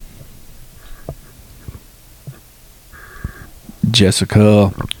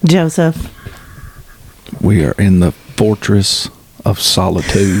Jessica. Joseph. We are in the fortress of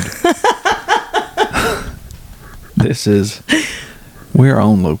solitude. We're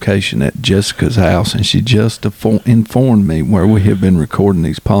on location at Jessica's house, and she just informed me where we have been recording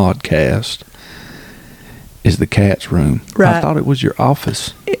these podcasts is the cat's room. Right. I thought it was your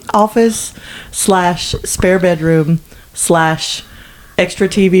office. Office / spare bedroom / extra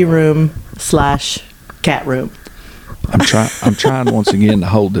TV room / cat room. I'm trying once again to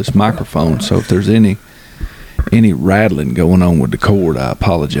hold this microphone, so if there's any rattling going on with the cord, I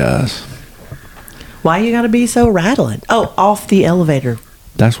apologize. Why you gotta be so rattling? Oh, off the elevator.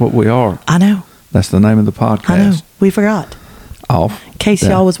 That's what we are. I know. That's the name of the podcast. I know. We forgot. Off. In case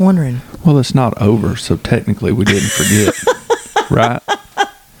y'all was wondering. Well, it's not over, so technically we didn't forget. Right?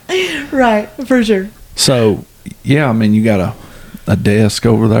 Right, for sure. So, yeah, I mean, you got a desk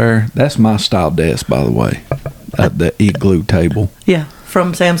over there. That's my style desk, by the way. The igloo table. Yeah,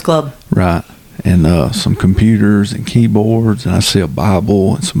 from Sam's Club. Right. And some computers and keyboards, and I see a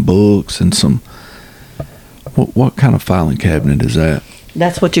Bible and some books and some... What kind of filing cabinet is that?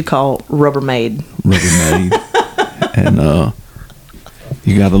 That's what you call Rubbermaid. Rubbermaid. And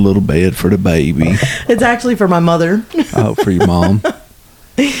you got a little bed for the baby. It's actually for my mother. Oh, for your mom.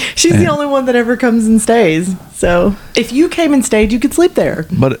 She's the only one that ever comes and stays. So if you came and stayed, you could sleep there.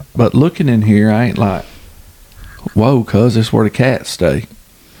 But looking in here, I ain't like, whoa, cuz this is where the cats stay.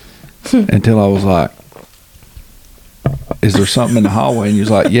 Until I was like, is there something in the hallway? And you was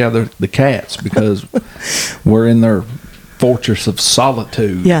like, yeah, they're the cats, because we're in their fortress of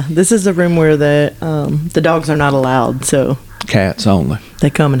solitude. Yeah, this is a room where the dogs are not allowed, so Cats only. they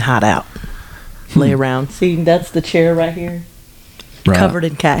come and hide out, lay around. See, that's the chair right here, Right. covered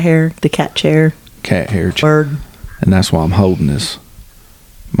in cat hair. The cat chair. Cat hair chair. Bird. And that's why I'm holding this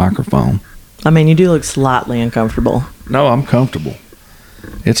microphone. I mean, you do look slightly uncomfortable. No, I'm comfortable.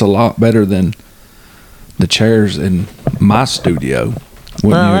 It's a lot better than the chairs in my studio.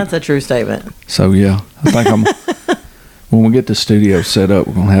 Well, that's a true statement. So, yeah, I think when we get the studio set up,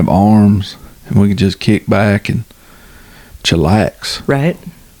 we're going to have arms, and we can just kick back and chillax. Right?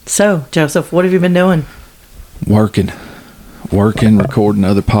 So, Joseph, what have you been doing? Working, recording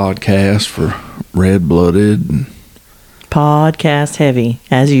other podcasts for Red Blooded and Podcast heavy,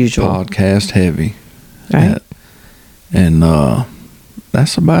 as usual. Podcast Heavy. Right. And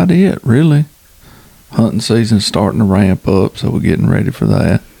that's about it, really. Hunting season's starting to ramp up, so we're getting ready for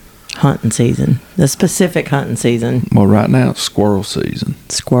that. Hunting season. The specific hunting season. Well, right now it's squirrel season.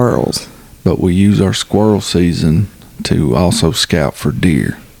 Squirrels. But we use our squirrel season to also scout for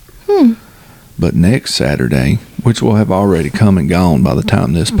deer. But next Saturday, which will have already come and gone by the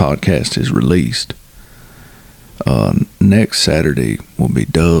time this podcast is released, next Saturday will be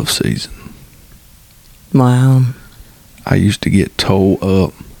dove season. Wow. I used to get towed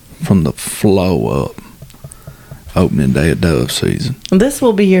up from the flow up opening day of dove season. This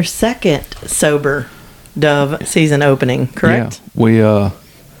will be your second sober dove season opening, correct? Yeah,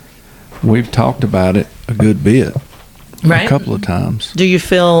 we've talked about it a good bit, Right. a couple of times. Do you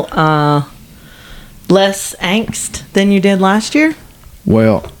feel less angst than you did last year?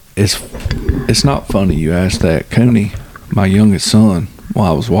 Well, it's not funny you asked that. Cooney, my youngest son,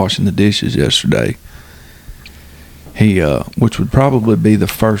 while I was washing the dishes yesterday, he, which would probably be the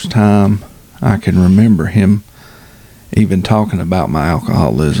first time I can remember him even talking about my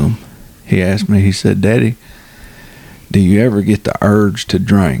alcoholism, he asked me, he said, "Daddy, do you ever get the urge to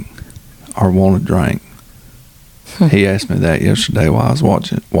drink or want to drink?" He asked me that yesterday while I was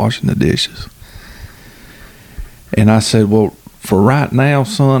washing the dishes. And I said, well, for right now,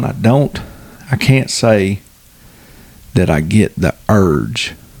 son, I can't say that I get the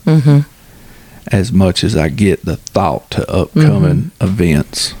urge as much as I get the thought to upcoming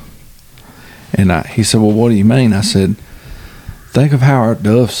events. And he said, well, what do you mean? I said, think of how our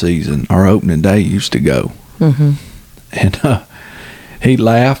dove season, our opening day used to go. And he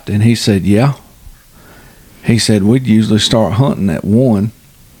laughed and he said, yeah. He said, we'd usually start hunting at 1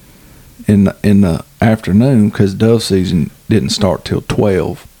 in the afternoon, because dove season didn't start till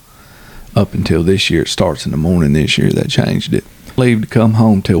 12 up until this year. It starts in the morning this year. They changed it. Leave to come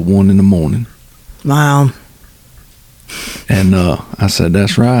home till 1 in the morning. Wow. And I said,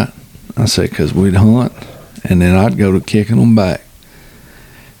 that's right. I said, because we'd hunt, and then I'd go to kicking them back.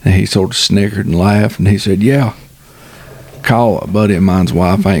 And he sort of snickered and laughed, and he said, yeah, call a buddy of mine's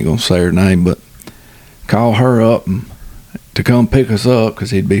wife, I ain't going to say her name, but call her up to come pick us up,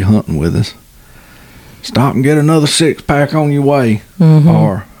 because he'd be hunting with us. Stop and get another 6-pack on your way.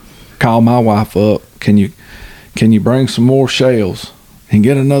 Or call my wife up, can you bring some more shells and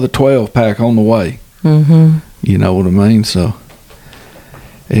get another 12-pack on the way? You know what I mean? So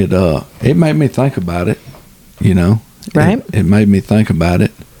it made me think about it, you know. Right. It made me think about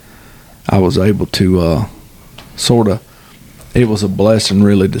it. I was able to sort of, it was a blessing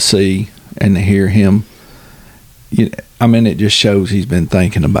really to see and to hear him. I mean, it just shows he's been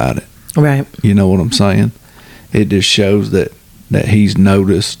thinking about it. Right. You know what I'm saying? It just shows that he's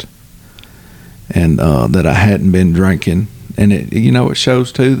noticed, and that I hadn't been drinking. And it, you know, it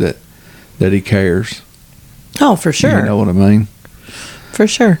shows too that he cares. Oh, for sure. You know what I mean? For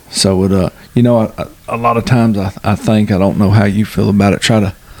sure. So it, you know, a lot of times I think, I don't know how you feel about it,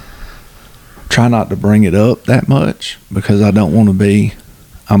 try not to bring it up that much, because I don't want to be,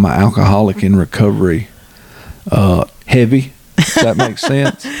 I'm an alcoholic in recovery, heavy. Does that make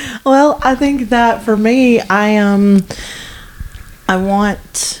sense? Well, I think that for me, I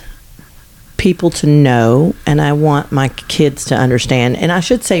want people to know, and I want my kids to understand, and I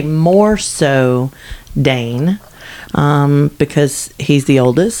should say more so Dane, because he's the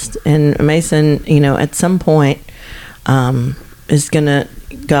oldest, and Mason, you know, at some point is gonna,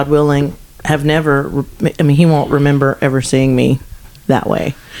 God willing, have never, I mean, he won't remember ever seeing me that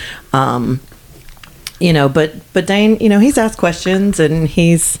way. You know, but Dane, you know, he's asked questions, and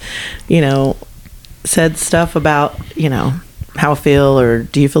he's, you know, said stuff about, you know, how I feel, or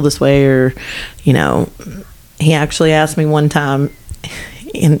do you feel this way, or, you know, he actually asked me one time,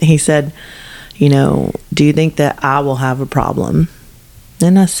 and he said, you know, do you think that I will have a problem?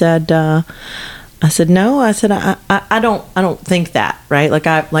 And I said, no. I said, I don't think that, right?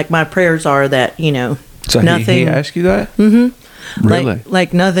 Like my prayers are that, you know, so nothing. He asked you that? Mm-hmm. Really?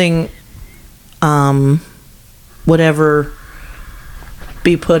 Like nothing, would ever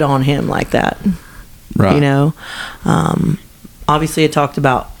be put on him like that. Right. You know, obviously I talked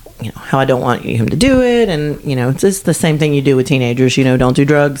about, you know, how I don't want him to do it, and, you know, it's just the same thing you do with teenagers, you know, don't do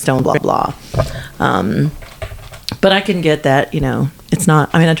drugs, don't blah blah. But I can get that, you know, it's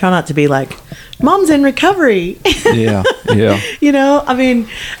not, I mean, I try not to be like, Mom's in recovery. Yeah. You know, I mean,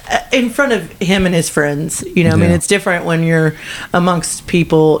 in front of him and his friends, you know, I mean, it's different when you're amongst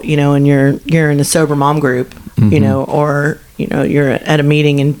people, you know, and you're in a sober mom group, you know, or, you know, you're at a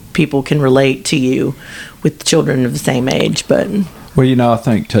meeting and people can relate to you with children of the same age. But, well, you know, I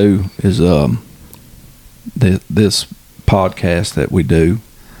think too is this podcast that we do,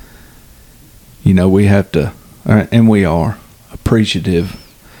 you know, we have to, and we are appreciative,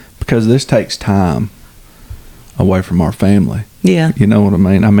 because this takes time away from our family. yeah. You know what I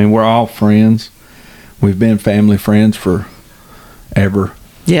mean? I mean, we're all friends. We've been family friends for ever.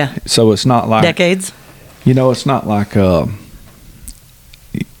 Yeah. So it's not like Decades. You know, it's not like a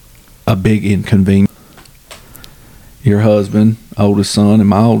big inconvenience. Your husband, oldest son, and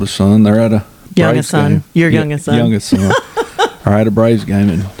my oldest son, they're at a Youngest Braves son. game. Your youngest son. Youngest son are at a Braves game,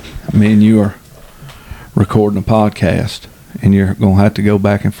 and me and you are recording a podcast, and you're going to have to go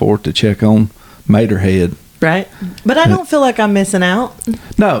back and forth to check on Materhead. Right. But I don't feel like I'm missing out.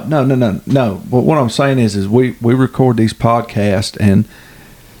 No. But what I'm saying is we record these podcasts, and,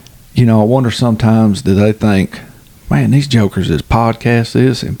 you know, I wonder sometimes, do they think, man, these jokers is podcast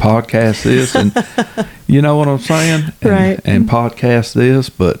this and podcast this, and you know what I'm saying? Right. And podcast this.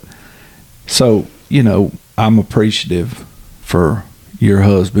 But so, you know, I'm appreciative for your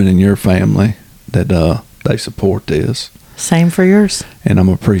husband and your family that they support this. Same for yours. And I'm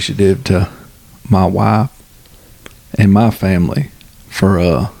appreciative to my wife and my family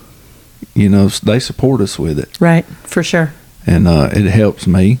for, you know, they support us with it. Right. For sure. And it helps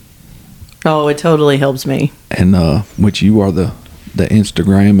me. Oh, it totally helps me. And which you are the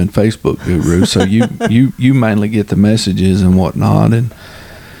Instagram and Facebook guru, so you mainly get the messages and whatnot, and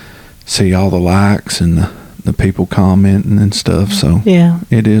see all the likes and the people commenting and stuff. So Yeah.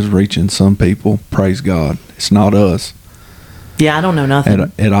 it is reaching some people. Praise God. It's not us Yeah, I don't know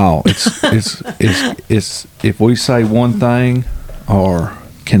nothing. at all. It's if we say one thing or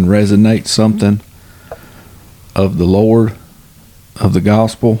can resonate something of the Lord, of the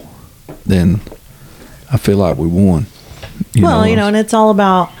gospel, then I feel like we won. Well, you know, and it's all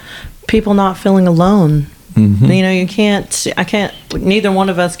about people not feeling alone. Mm-hmm. You know, I can't, neither one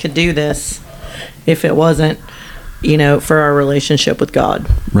of us could do this if it wasn't, you know, for our relationship with God.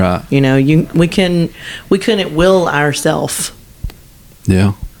 Right. You know, we couldn't will ourselves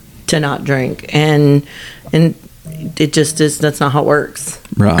Yeah. to not drink, and it just is, that's not how it works.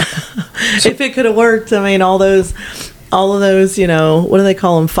 Right. If it could have worked, I mean, all of those, you know, what do they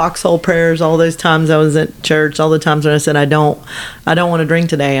call them? Foxhole prayers. All those times I was at church, all the times when I said, I don't want to drink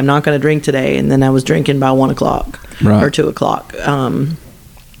today. I'm not going to drink today. And then I was drinking by 1 o'clock Right. or 2 o'clock.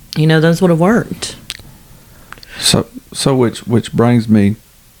 You know, those would have worked. So which brings me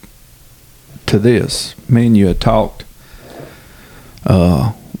to this. Me and you had talked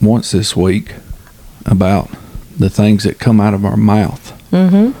once this week about the things that come out of our mouth.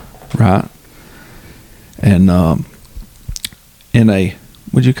 Right? And in a,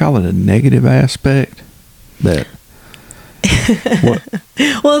 would you call it a negative aspect? That what?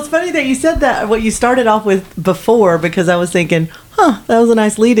 Well, it's funny that you said that, what you started off with before, because I was thinking, that was a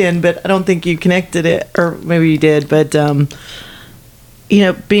nice lead in, but I don't think you connected it, or maybe you did. But,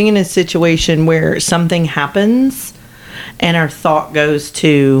 being in a situation where something happens and our thought goes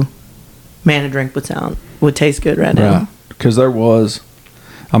to, man, a drink would taste good right now. Right. Because there was,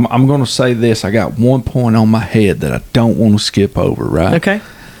 I'm going to say this, I got one point on my head that I don't want to skip over, right? Okay.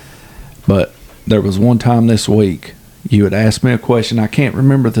 But there was one time this week, you had asked me a question. I can't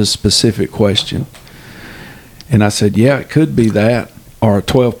remember the specific question. And I said, yeah, it could be that, or a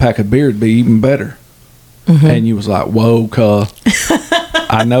 12-pack of beer would be even better. And you was like, whoa, cuh.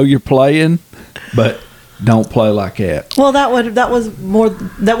 I know you're playing, but don't play like that. Well, that wasn't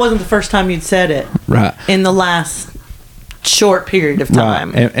the first time you'd said it. Right. In the last short period of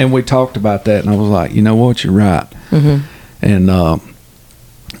time. Right. And we talked about that, and I was like, you know what, you're right. And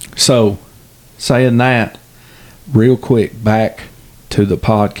so, saying that, real quick, back to the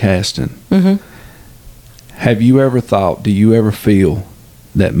podcasting. Have you ever thought, do you ever feel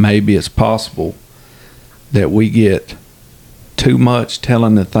that maybe it's possible that we get too much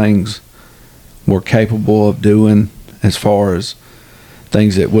telling the things we're capable of doing, as far as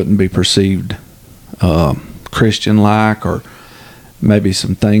things that wouldn't be perceived Christian-like, or maybe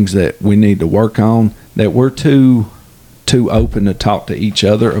some things that we need to work on, that we're too open to talk to each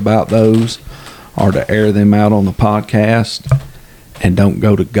other about those, or to air them out on the podcast, and don't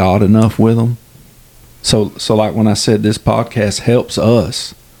go to God enough with them? So like when I said this podcast helps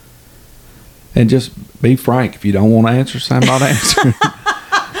us, and just be frank, if you don't want to answer, say I'm not answering.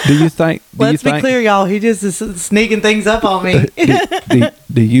 Do you think? Let's be clear, y'all. He just is sneaking things up on me.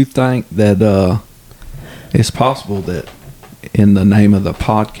 do you think that it's possible that in the name of the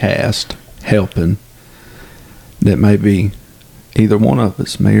podcast helping, that maybe either one of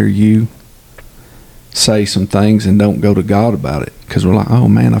us, me or you, say some things and don't go to God about it, because we're like, oh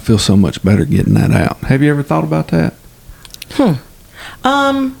man, I feel so much better getting that out? Have you ever thought about that?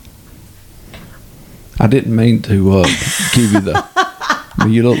 I didn't mean to give you the.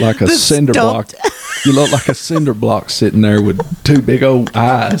 You look like a cinder block. You look like a cinder block sitting there with two big old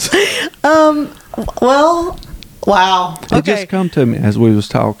eyes. Well, wow. It just come to me as we was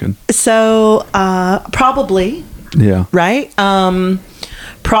talking. So, probably. Yeah. Right?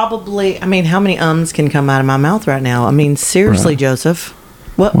 Probably. I mean, how many ums can come out of my mouth right now? I mean, seriously, Right. Joseph.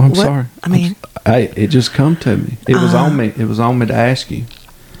 What? Well, I'm what? sorry. I mean, hey, it just come to me. It was on me. It was on me to ask you.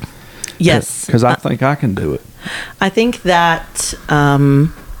 Yes. Because I think I can do it. I think that,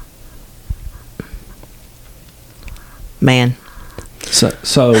 man.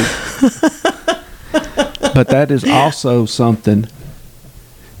 So but that is also something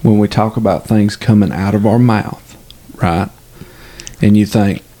when we talk about things coming out of our mouth, right? And you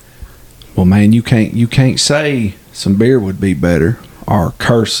think, well, man, you can't say some beer would be better, or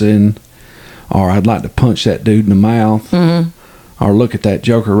cursing, or I'd like to punch that dude in the mouth, or look at that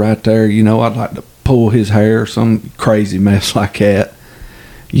joker right there, I'd like to pull his hair, some crazy mess like that,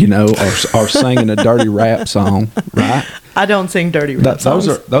 or singing a dirty rap song, right? I don't sing dirty rap songs.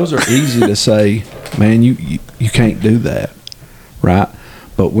 Those are easy to say, man, you can't do that, right?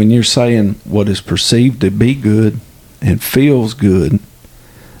 But when you're saying what is perceived to be good and feels good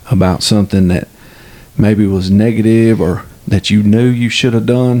about something that maybe was negative, or that you knew you should have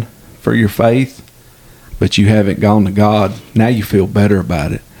done for your faith, but you haven't gone to God, now you feel better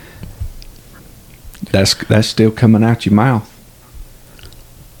about it. That's still coming out your mouth.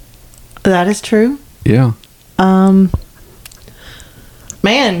 That is true. Yeah.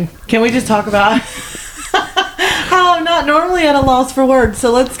 Man, can we just talk about how I'm not normally at a loss for words?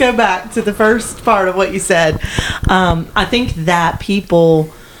 So let's go back to the first part of what you said. I think that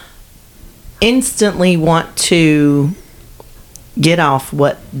people instantly want to get off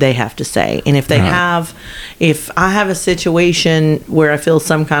what they have to say. And if they if I have a situation where I feel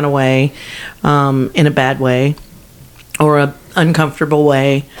some kind of way, in a bad way or a uncomfortable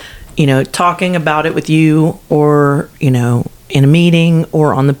way, talking about it with you, or, in a meeting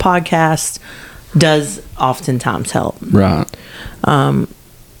or on the podcast, does oftentimes help. Right.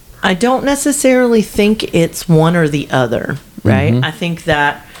 I don't necessarily think it's one or the other, right? I think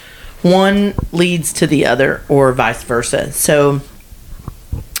that one leads to the other, or vice versa. So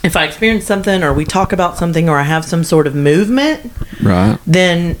if I experience something, or we talk about something, or I have some sort of movement, right,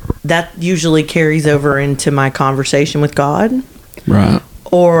 then that usually carries over into my conversation with God. Right.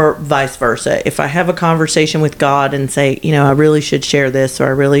 or vice versa. If I have a conversation with God and say, I really should share this, or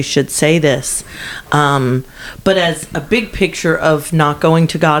I really should say this. But as a big picture of not going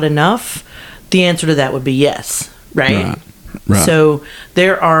to God enough, the answer to that would be yes, right? Right. So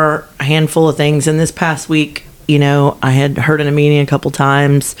there are a handful of things. In this past week, I had heard in a meeting a couple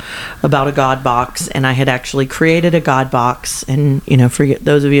times about a God box, and I had actually created a God box. And, for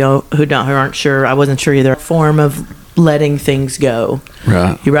those of you who aren't sure, I wasn't sure either, a form of letting things go.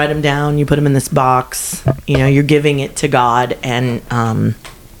 Right. You write them down, you put them in this box, you're giving it to God. And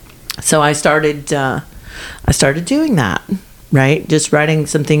so I started doing that. Right? Just writing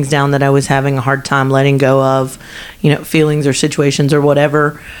some things down that I was having a hard time letting go of, feelings or situations or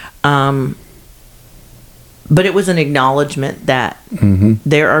whatever. But it was an acknowledgement that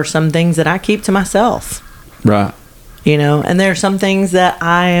there are some things that I keep to myself. Right. And there are some things that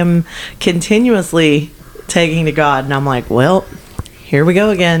I am continuously taking to God. And I'm like, well, here we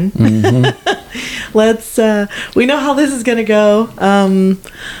go again. Let's, we know how this is going to go.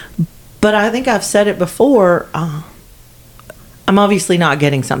 But I think I've said it before. I'm obviously not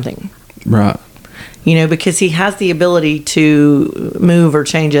getting something. Right. Because he has the ability to move or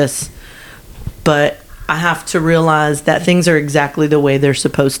change us. But I have to realize that things are exactly the way they're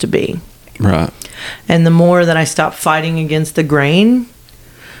supposed to be. Right. And the more that I stop fighting against the grain,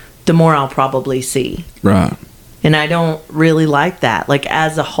 the more I'll probably see. Right. And I don't really like that. Like,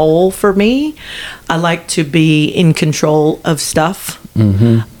 as a whole, for me, I like to be in control of stuff.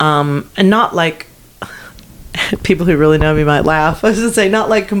 And not like, people who really know me might laugh. I was going to say, not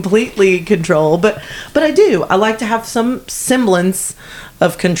like completely control, but I do. I like to have some semblance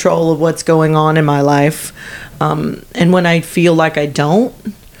of control of what's going on in my life. And when I feel like I don't,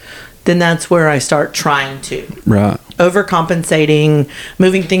 then that's where I start trying to. Right. Overcompensating,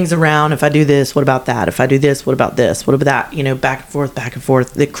 moving things around. If I do this, what about that? If I do this, what about this? What about that? Back and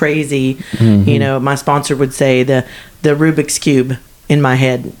forth. The crazy, my sponsor would say the Rubik's Cube in my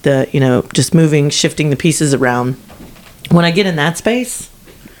head, just moving, shifting the pieces around. When I get in that space,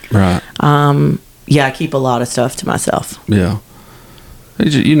 right. I keep a lot of stuff to myself. Yeah.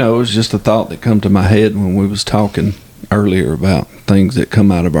 It was just a thought that come to my head when we was talking earlier about things that come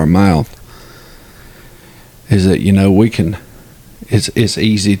out of our mouth. Is that, we can, it's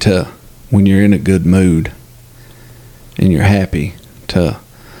easy to, when you're in a good mood and you're happy, to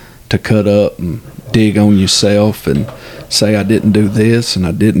cut up and dig on yourself and say, I didn't do this and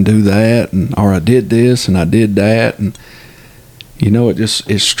I didn't do that, or I did this and I did that. And,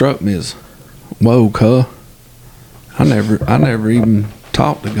 it struck me as, whoa, cuh. I never even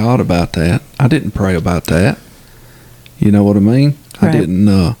talked to God about that. I didn't pray about that. You know what I mean? Right. I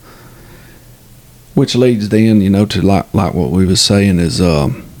didn't, which leads then, to like what we was saying is,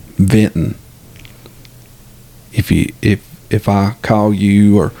 venting. If I call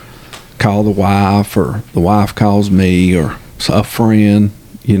you or call the wife, or the wife calls me, or a friend,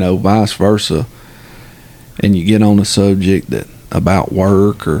 vice versa, and you get on a subject that about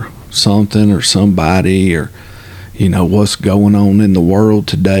work or something or somebody, or what's going on in the world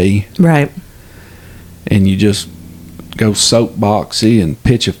today, right? And you just go soapboxy and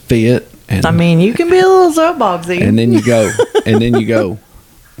pitch a fit, and you can be a little soapboxy, and then you go,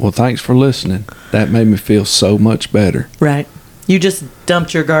 well, thanks for listening. That made me feel so much better. Right. You just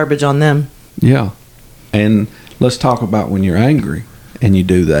dumped your garbage on them. Yeah. And let's talk about when you're angry and you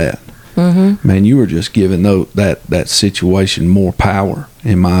do that. Man, you were just giving that situation more power,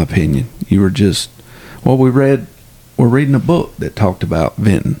 in my opinion. You were just, we're reading a book that talked about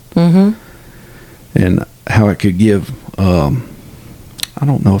venting. And how it could give, I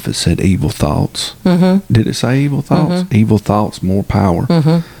don't know if it said evil thoughts. Did it say evil thoughts? Evil thoughts, more power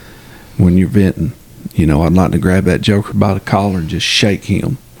when you're venting. I'd like to grab that joker by the collar and just shake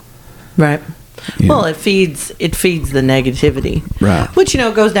him. Right. Well, it feeds the negativity. Right. Which,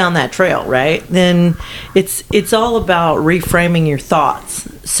 goes down that trail, right? Then it's all about reframing your thoughts.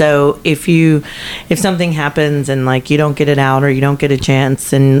 So if something happens and you don't get it out, or you don't get a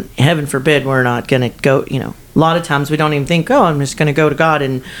chance, and heaven forbid we're not going to go, a lot of times we don't even think, I'm just going to go to God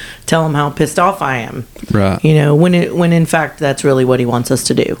and tell him how pissed off I am. Right. When in fact that's really what he wants us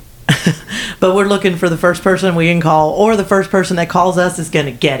to do. But we're looking for the first person we can call, or the first person that calls us is going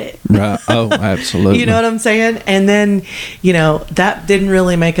to get it. Right. Oh, absolutely. You know what I'm saying? And then, that didn't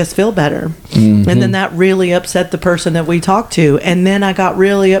really make us feel better. And then that really upset the person that we talked to. And then I got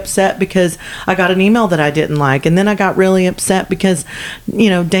really upset because I got an email that I didn't like. And then I got really upset because,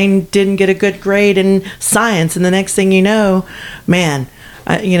 Dane didn't get a good grade in science. And the next thing you know, man,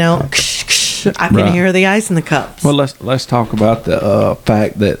 I can hear the ice in the cups. Well, let's talk about the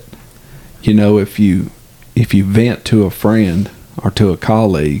fact that, if you vent to a friend or to a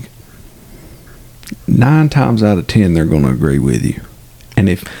colleague, 9 times out of 10 they're going to agree with you. And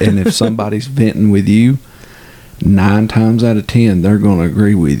if somebody's venting with you, 9 times out of 10 they're going to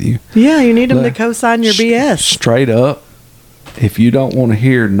agree with you. Yeah, you need them to co-sign your BS. Straight up, if you don't want to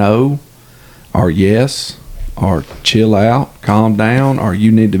hear no or yes or chill out, calm down, or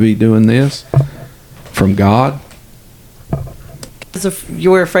you need to be doing this from God.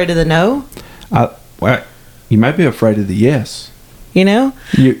 You were afraid of the no? Well, you may be afraid of the yes. You know?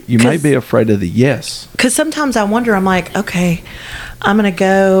 You may be afraid of the yes. Because sometimes I wonder, I'm like, okay, I'm going to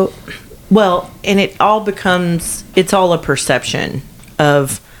go. Well, and it's all a perception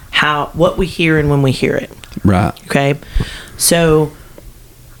of what we hear and when we hear it. Right. Okay. So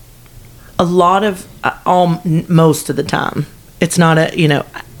a lot of, most of the time, it's not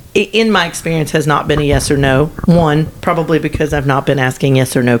in my experience has not been a yes or no. One, probably because I've not been asking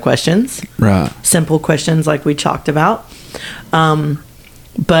yes or no questions. Right. Simple questions like we talked about.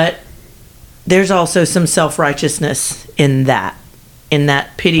 But there's also some self-righteousness in that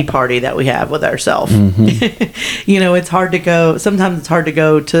pity party that we have with ourselves. Mm-hmm. Sometimes it's hard to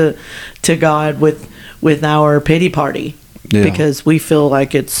go to God with our pity party. Yeah. Because we feel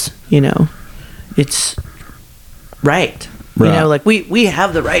like it's right. Right. Like we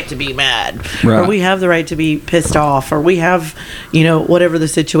have the right to be mad, right. Or we have the right to be pissed off, or we have, whatever the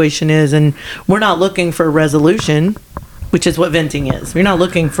situation is. And we're not looking for a resolution, which is what venting is. You're not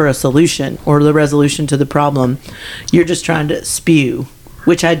looking for a solution or the resolution to the problem. You're just trying to spew,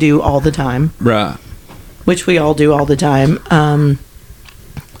 which I do all the time. Right. Which we all do all the time.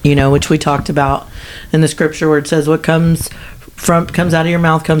 Which we talked about in the scripture where it says what comes out of your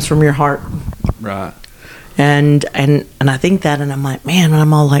mouth comes from your heart. Right. And I think that, and I'm like, man, when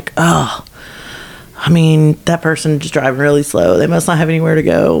I'm all like, oh, I mean, that person just driving really slow. They must not have anywhere to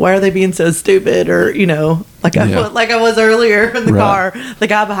go. Why are they being so stupid? Or, like I was earlier in the car, the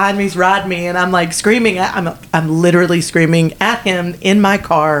guy behind me's riding me, and I'm like screaming I'm literally screaming at him in my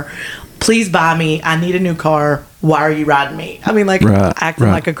car, please buy me. I need a new car. Why are you riding me? I mean, like acting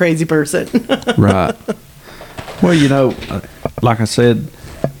like a crazy person. Right. Well, like I said,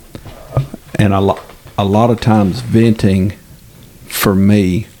 and a lot of times venting for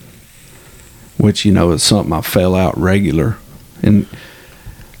me, which is something I fell out regular, and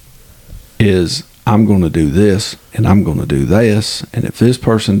is I'm going to do this and I'm going to do this, and if this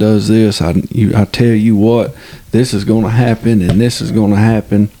person does this, I tell you what, this is going to happen, and this is going to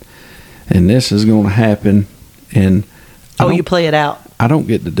happen, and this is going to happen, and you play it out. I don't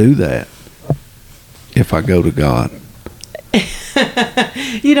get to do that if I go to God.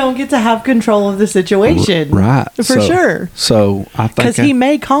 You don't get to have control of the situation. Right. For sure. So I think because he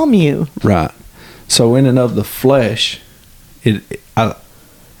may calm you. Right. So in and of the flesh, I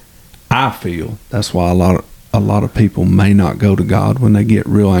feel that's why a lot of people may not go to God when they get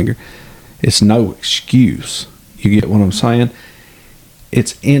real angry. It's no excuse. You get what I'm saying?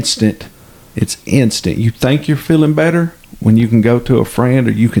 It's instant. It's instant. You think you're feeling better when you can go to a friend,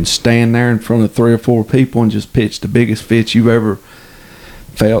 or you can stand there in front of 3 or 4 people and just pitch the biggest fit you've ever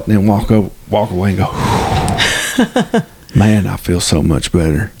felt, and then walk away and go, man, I feel so much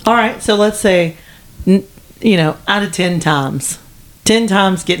better. All right, so let's say, out of 10 times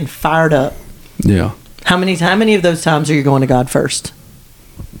getting fired up. Yeah. How many of those times are you going to God first?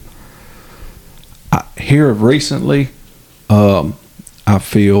 Here of recently, I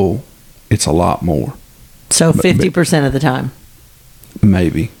feel it's a lot more. So 50% of the time?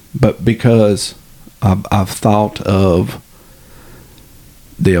 Maybe. But because I've thought of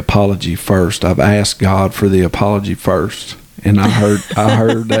the apology first. I've asked God for the apology first. And I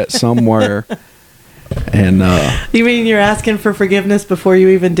heard that somewhere. And you mean you're asking for forgiveness before you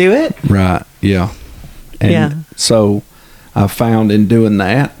even do it? Right, yeah. And so I found in doing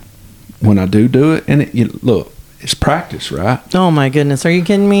that, when I do it, and look, it's practice, right? Oh my goodness. Are you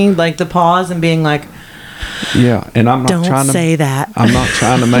kidding me? Like the pause and being like, yeah, and I'm not trying to say that. I'm not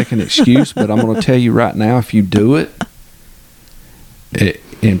trying to make an excuse, but I'm going to tell you right now, if you do it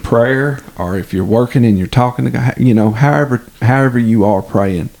in prayer, or if you're working and you're talking to God, however you are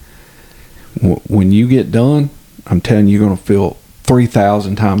praying, when you get done, I'm telling you, you're going to feel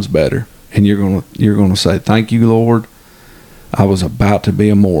 3,000 times better, and you're going to say, "Thank you, Lord. I was about to be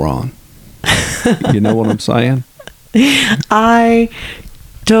a moron." You know what I'm saying? I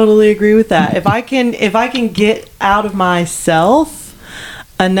totally agree with that. If I can get out of myself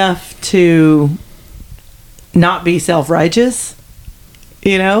enough to not be self-righteous,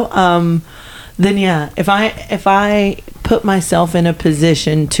 then yeah, if I put myself in a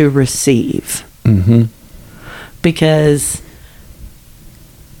position to receive, mm-hmm. because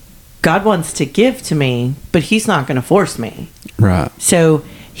God wants to give to me, but he's not going to force me. Right. So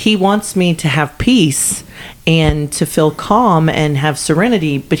he wants me to have peace and to feel calm and have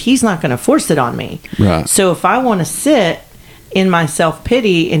serenity, but he's not going to force it on me. Right. So if I want to sit in my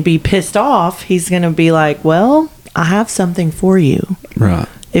self-pity and be pissed off, he's going to be like, well, I have something for you. Right.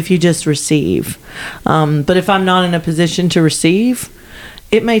 If you just receive. But if I'm not in a position to receive,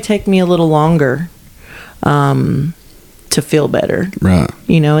 it may take me a little longer to feel better. Right.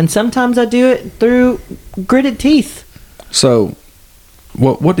 And sometimes I do it through gritted teeth. So,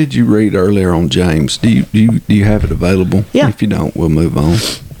 what did you read earlier on James? Do you have it available? Yeah. If you don't, we'll move on.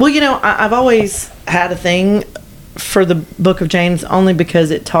 Well, I've always had a thing for the book of James only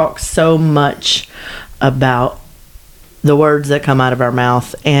because it talks so much about the words that come out of our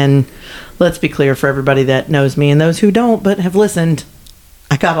mouth. And let's be clear for everybody that knows me and those who don't but have listened,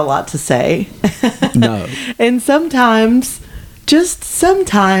 I got a lot to say. No. And sometimes, just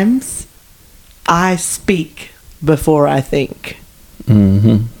sometimes, I speak before I think.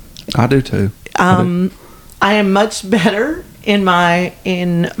 Mm-hmm. I do too. I am much better in my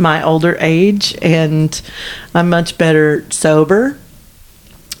older age, and I'm much better sober,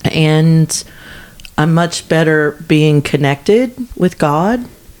 and I'm much better being connected with God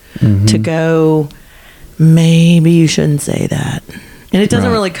to go, maybe you shouldn't say that. And it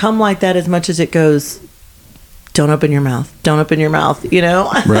doesn't really come like that as much as it goes, don't open your mouth. Don't open your mouth,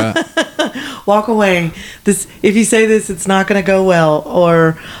 Right. Walk away. If you say this, it's not going to go well,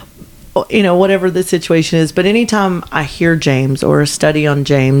 or whatever the situation is. But anytime I hear James or a study on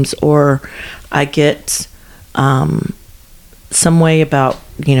James, or I get some way about,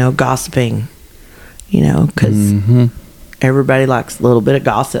 gossiping, because everybody likes a little bit of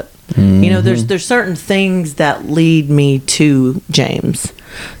gossip. There's certain things that lead me to James.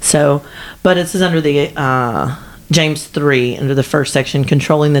 So, but it says under the James 3, under the first section,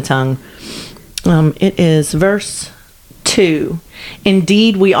 controlling the tongue. It is verse 2.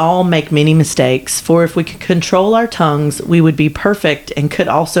 Indeed, we all make many mistakes, for if we could control our tongues, we would be perfect and could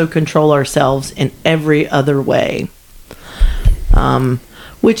also control ourselves in every other way.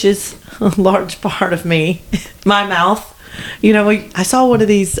 Which is a large part of me, my mouth. I saw one of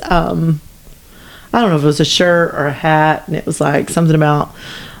these, I don't know if it was a shirt or a hat, and it was like something about,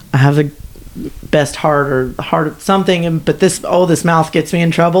 I have the best heart, or the heart of something, but this mouth gets me in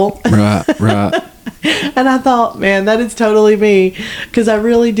trouble. Right. And I thought, man, that is totally me, because I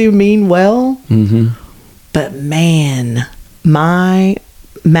really do mean well. But man, my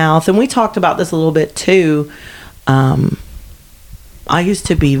mouth, and we talked about this a little bit too, I used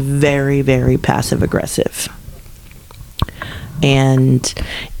to be very, very passive aggressive. And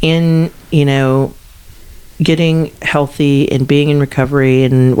in, getting healthy and being in recovery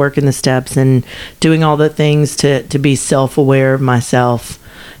and working the steps and doing all the things to be self-aware of myself,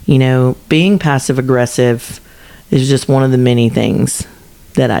 being passive aggressive is just one of the many things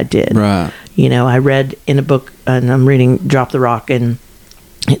that I did. Right. I read in a book, and I'm reading Drop the Rock, and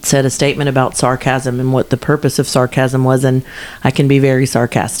it said a statement about sarcasm and what the purpose of sarcasm was, and I can be very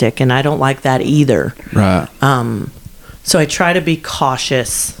sarcastic, and I don't like that either. Right. So I try to be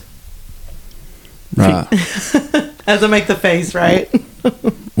cautious. Right. As I make the face, right?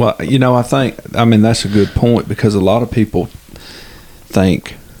 Well, I mean, that's a good point, because a lot of people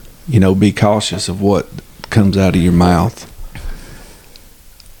think, be cautious of what comes out of your mouth,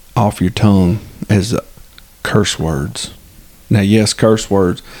 off your tongue, as curse words. Now, yes, curse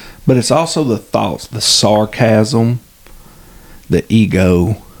words, but it's also the thoughts, the sarcasm, the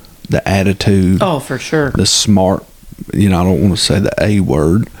ego, the attitude. Oh, for sure. The smart, I don't want to say the A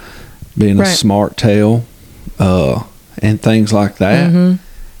word, being a smart tail, and things like that.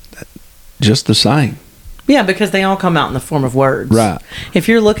 Just the same. Yeah, because they all come out in the form of words. Right. If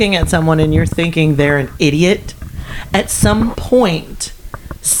you're looking at someone and you're thinking they're an idiot, at some point,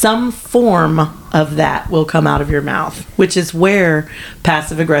 some form of that will come out of your mouth, which is where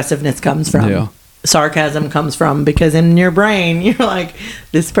passive aggressiveness comes from. Yeah. Sarcasm comes from, because in your brain, you're like,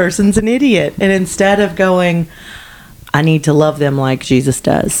 this person's an idiot. And instead of going, I need to love them like Jesus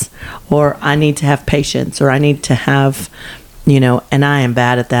does, or I need to have patience, or I need to have, and I am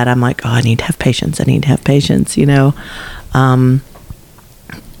bad at that. I'm like, I need to have patience. And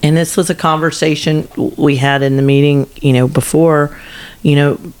this was a conversation we had in the meeting, before,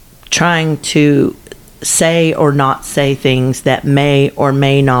 trying to say or not say things that may or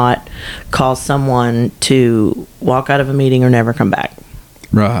may not cause someone to walk out of a meeting or never come back.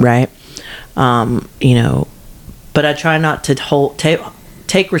 Right. But I try not to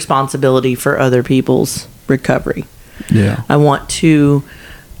take responsibility for other people's recovery. Yeah. I want to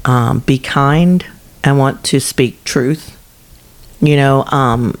be kind. I want to speak truth.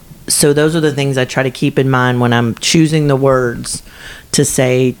 so those are the things I try to keep in mind when I'm choosing the words to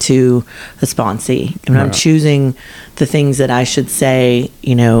say to the sponsee. And I'm choosing the things that I should say,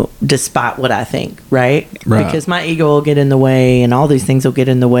 despite what I think, right? Because my ego will get in the way and all these things will get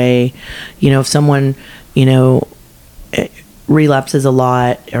in the way. If someone, relapses a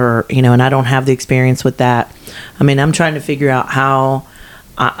lot or, and I don't have the experience with that. I mean, I'm trying to figure out how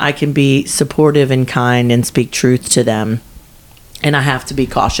I can be supportive and kind and speak truth to them. And I have to be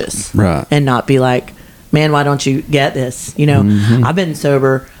cautious. Right. And not be like, man, why don't you get this? I've been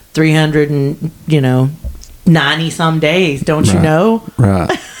sober 390 some days. Don't you know? Right.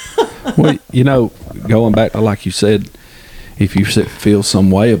 Well, going back to like you said, if you feel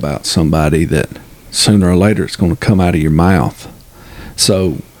some way about somebody, that sooner or later it's going to come out of your mouth.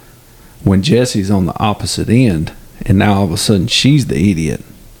 So when Jesse's on the opposite end, and now all of a sudden she's the idiot,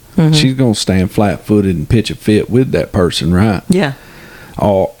 she's going to stand flat-footed and pitch a fit with that person, right? Yeah.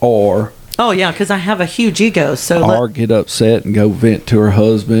 Or oh yeah, because I have a huge ego. So get upset and go vent to her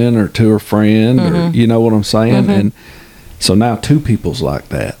husband or to her friend, or you know what I'm saying. And so now two people's like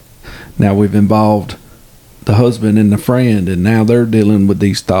that. Now we've involved the husband and the friend, and now they're dealing with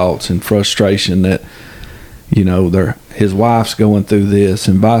these thoughts and frustration that his wife's going through this,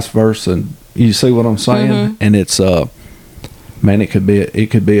 and vice versa. And you see what I'm saying? And it's man, it could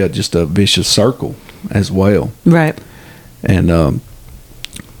be just a vicious circle as well. Right. And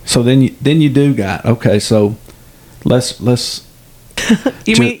so then you do got, okay, so let's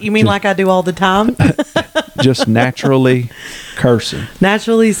you mean like I do all the time? Just naturally cursing.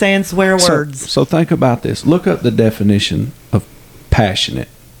 Naturally saying swear words. So think about this. Look up the definition of passionate,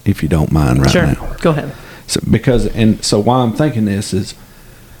 if you don't mind now. Sure. Go ahead. So why I'm thinking this is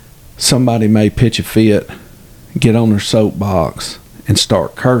somebody may pitch a fit, get on their soapbox and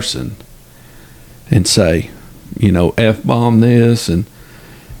start cursing and say, F-bomb this and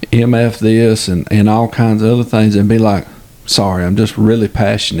MF this and all kinds of other things, and be like, sorry, I'm just really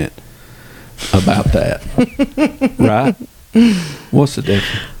passionate about that. Right? What's the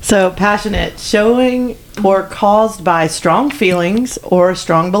difference? So passionate, showing or caused by strong feelings or a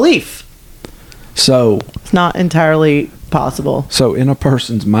strong belief. So it's not entirely possible. So in a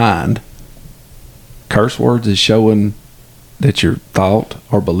person's mind, curse words is showing that your thought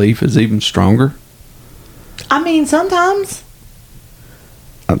or belief is even stronger? I mean, sometimes.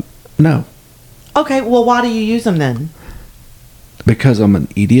 No. Okay, well, why do you use them then? Because I'm an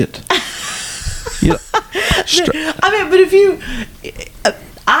idiot. Yeah. I mean, but if you,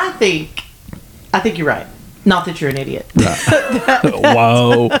 I think you're right. Not that you're an idiot. Right.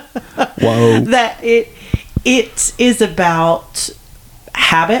 Whoa. That it is about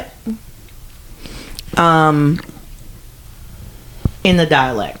habit, in the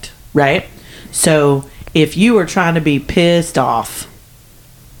dialect, right? So if you are trying to be pissed off,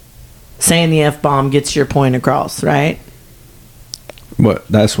 saying the F-bomb gets your point across, right? Well,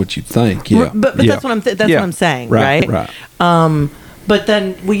 that's what you think, yeah. But that's what I'm saying, right? Right. But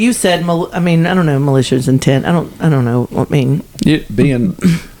then, you said, I mean, I don't know, malicious intent. I don't know. I mean,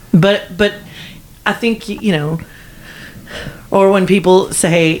 but I think or when people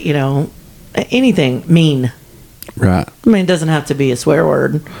say, anything mean. Right. I mean, it doesn't have to be a swear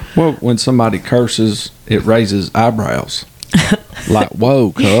word. Well, when somebody curses, it raises eyebrows. Like,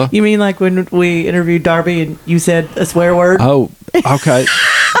 whoa, cuh. You mean like when we interviewed Darby and you said a swear word? Oh, okay.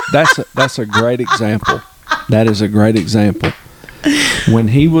 That's a great example. That is a great example. When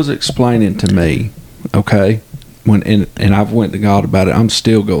he was explaining to me, okay, and I've went to God about it. I'm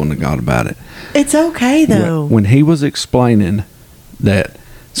still going to God about it. It's okay though. When he was explaining that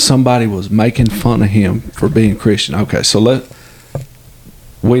somebody was making fun of him for being Christian. Okay, so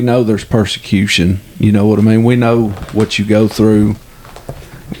we know there's persecution. You know what I mean? We know what you go through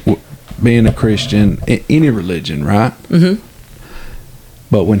being a Christian, any religion, right? Mm-hmm.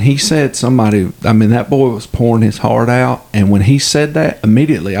 But when he said that boy was pouring his heart out, and when he said that,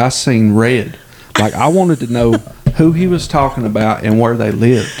 immediately I seen red. Like, I wanted to know who he was talking about and where they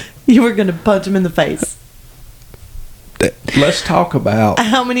lived. You were going to punch him in the face. Let's talk about...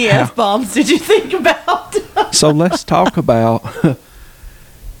 How many F-bombs did you think about? So let's talk about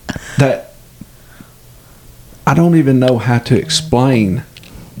that. I don't even know how to explain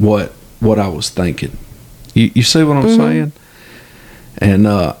what I was thinking. You see what I'm saying? And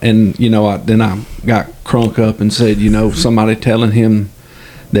I got crunk up and said, somebody telling him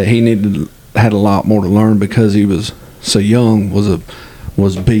that he had a lot more to learn because he was so young was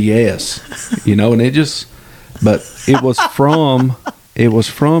BS, and but it was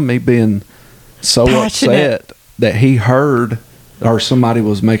from me being so passionate. upset that he heard or somebody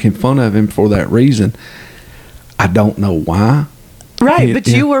was making fun of him for that reason. I don't know why. Right, Yeah, but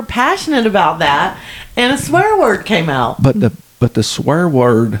yeah. you were passionate about that, and a swear word came out. But the swear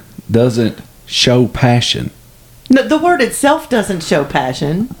word doesn't show passion. No, the word itself doesn't show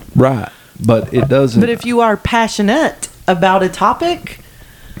passion. Right. But it doesn't. But if you are passionate about a topic,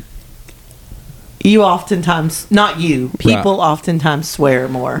 you oftentimes, not you, people oftentimes swear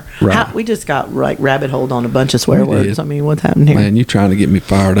more. Right. We just got rabbit holed on a bunch of swear We words. did. I mean, what's happening here? Man, you trying to get me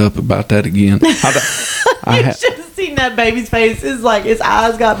fired up about that again. You should have seen that baby's face. It's like his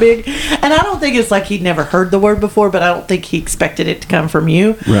eyes got big. And I don't think it's like he'd never heard the word before, but I don't think he expected it to come from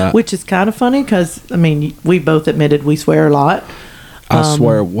you. Right. Which is kind of funny because, I mean, we both admitted we swear a lot. I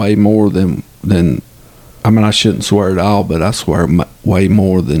swear way more than I mean, I shouldn't swear at all, but I swear way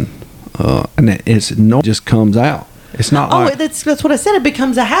more than and it's no just comes out. It's not like That's what I said. It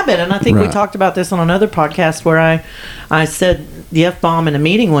becomes a habit, and I think we Right. talked about this on another podcast where I said the F-bomb in a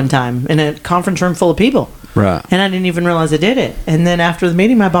meeting one time in a conference room full of people, right. and I didn't even realize I did it. And then after the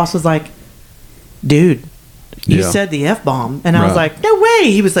meeting, my boss was like, "Dude, you Yeah. said the F-bomb," and I was Right. like, "No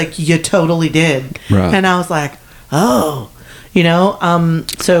way!" He was like, "You totally did," Right. and I was like, "Oh."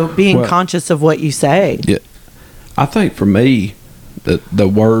 So being Well- conscious of what you say. Yeah. I think for me, the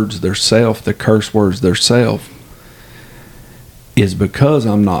words theirself, the curse words theirself, is because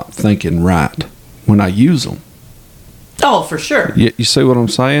I'm not thinking right when I use them. Oh, for sure. You see what I'm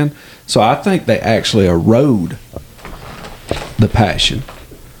saying? So I think they actually erode the passion.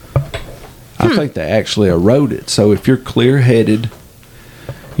 I think they actually erode it. So if you're clear-headed,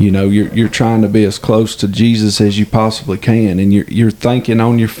 you're trying to be as close to Jesus as you possibly can, and you're thinking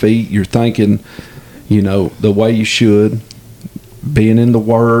on your feet, you're thinking, the way you should, being in the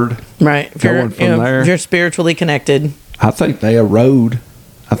Word. Right. Going from there. If you're spiritually connected. I think they erode.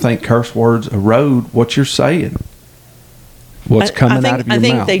 I think curse words erode what you're saying. What's coming out of your I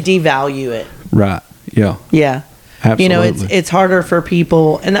think mouth. they devalue it. Right. Yeah. Yeah. Absolutely. It's harder for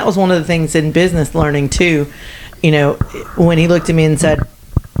people, and that was one of the things in business learning too. When he looked at me and said,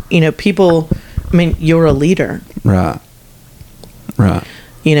 people, I mean, you're a leader. Right. Right.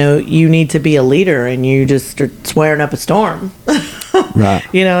 You need to be a leader, and you just are swearing up a storm. Right.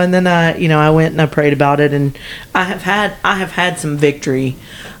 And then I went and I prayed about it, and I have had some victory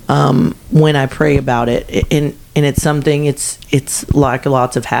when I pray about it, and it's something. It's like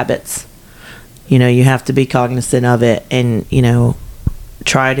lots of habits. You have to be cognizant of it, and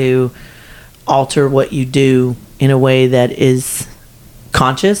try to alter what you do in a way that is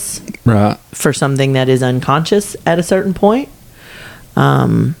conscious Right. for something that is unconscious at a certain point.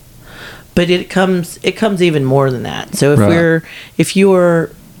 But it comes even more than that. So if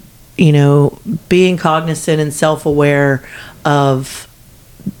you're being cognizant and self-aware of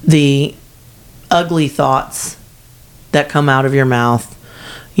the ugly thoughts that come out of your mouth,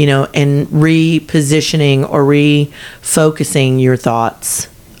 and repositioning or refocusing your thoughts,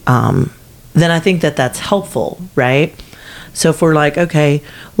 then I think that that's helpful, right? So if we're like, okay,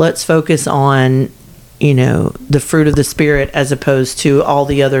 let's focus on the fruit of the Spirit as opposed to all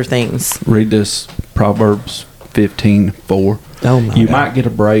the other things. Read this Proverbs 15:4. Oh my You God. might get a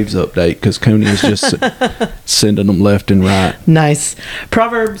Braves update because Cooney is just sending them left and right. Nice.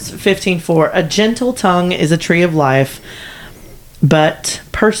 Proverbs 15:4. A gentle tongue is a tree of life, but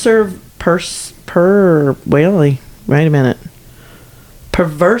wait a minute.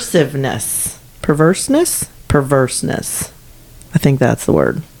 Perverseness. I think that's the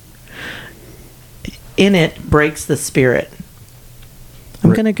word. In it breaks the spirit.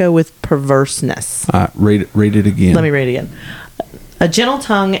 I'm going to go with perverseness. All right, read it again. Let me read it again. A gentle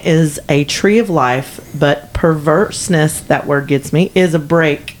tongue is a tree of life, but perverseness, that word gets me, is a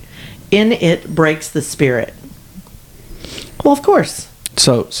break. In it breaks the spirit. Well, of course.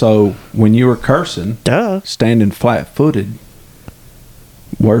 So when you were cursing, Duh. standing flat-footed,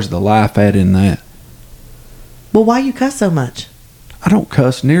 where's the life at in that? Well, why you cuss so much? I don't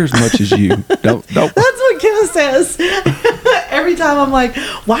cuss near as much as you. Don't. That's what Kim says. Every time I'm like,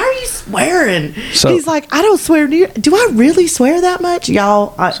 why are you swearing? So- He's like, I don't swear near. Do I really swear that much?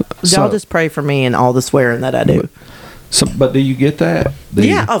 Y'all just pray for me and all the swearing that I do. So, but do you get that?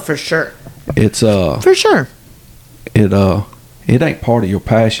 Yeah. Oh, for sure. It's For sure. it ain't part of your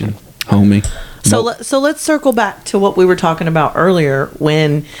passion, homie. So Nope. so let's circle back to what we were talking about earlier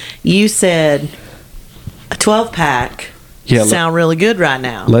when you said a 12-pack sound really good right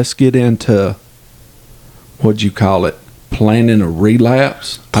now. Let's get into what'd you call it? Planning a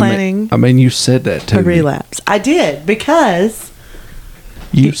relapse. Planning I mean, you said that to a me. relapse. I did because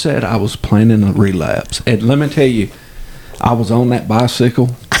You said I was planning a relapse, and let me tell you, I was on that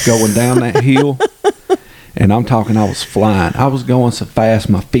bicycle going down that hill. And I'm talking, I was flying. I was going so fast,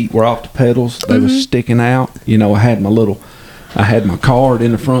 my feet were off the pedals. They was sticking out. I had my little I had my card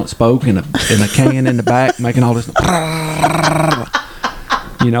in the front spoke and a can in the back, making all this.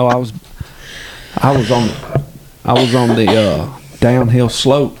 You know, I was on the downhill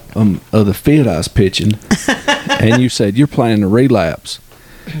slope of the fit I was pitching, and you said you're planning a relapse,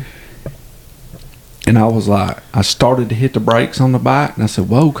 and I was like, I started to hit the brakes on the bike, and I said,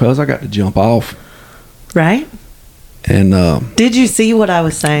 "Whoa, cuz I got to jump off." Right. And did you see what I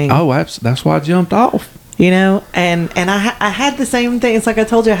was saying? Oh, that's why I jumped off. You know, and I had the same thing. It's like I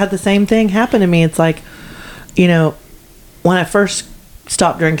told you, I had the same thing happen to me. It's like, you know, when I first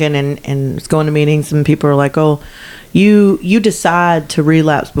stopped drinking and was going to meetings, and people are like, "Oh, you decide to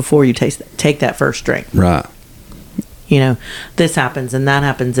relapse before you take that first drink." Right. You know, this happens and that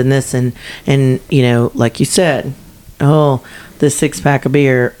happens and this and you know, like you said, oh, this 6-pack of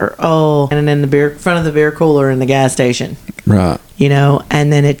beer, or oh, and in the front of the beer cooler in the gas station. Right. You know,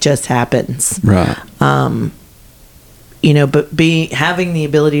 and then it just happens. Right. You know, but having the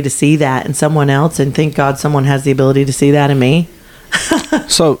ability to see that in someone else, and thank God someone has the ability to see that in me.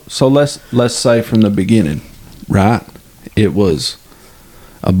 So let's say from the beginning, right? It was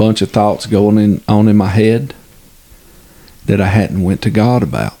a bunch of thoughts going on in my head that I hadn't went to God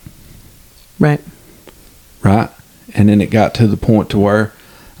about. Right. Right? And then it got to the point to where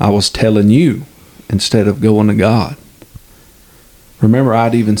I was telling you instead of going to God. Remember,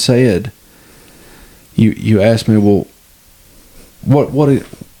 I'd even said, you asked me, well,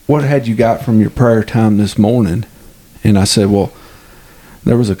 what had you got from your prayer time this morning? And I said, well,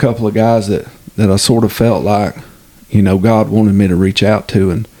 there was a couple of guys that I sort of felt like, you know, God wanted me to reach out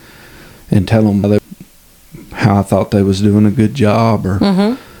to and tell them how I thought they was doing a good job,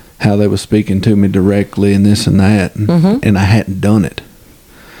 or how they was speaking to me directly and this and that, and I hadn't done it.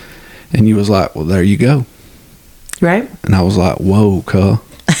 And you was like, well, there you go. Right. And I was like, whoa, cuh.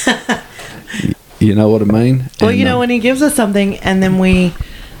 You know what I mean? Well, you know, when he gives us something and then we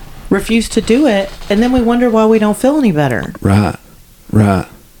refuse to do it, and then we wonder why we don't feel any better. Right. Right.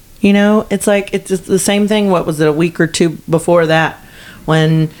 You know, it's like, it's just the same thing. What was it, a week or two before that,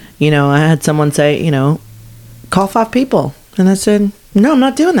 when, you know, I had someone say, you know, call 5 people. And I said, no, I'm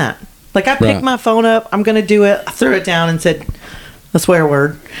not doing that. Like, I picked my phone up, I'm going to do it. I threw it down and said a swear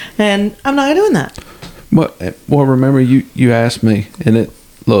word, and I'm not doing that. Well, remember you asked me, and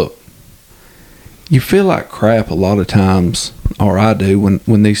look, you feel like crap a lot of times, or I do,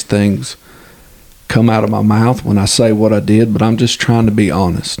 when these things come out of my mouth when I say what I did, but I'm just trying to be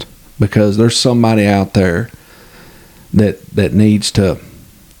honest, because there's somebody out there that needs to,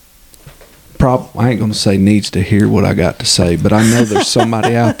 I ain't going to say needs to hear what I got to say, but I know there's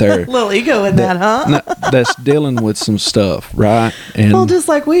somebody out there. A little ego in that, huh? That's dealing with some stuff, right? And well, just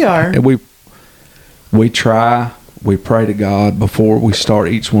like we are. And we pray to God before we start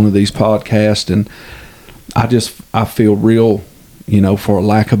each one of these podcasts, and I feel real, you know, for a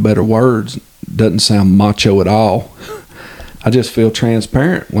lack of better words, doesn't sound macho at all. I just feel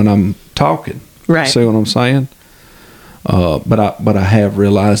transparent when I'm talking. Right. See what I'm saying? But I have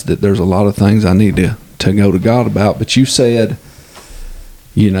realized that there's a lot of things I need to go to God about. But you said,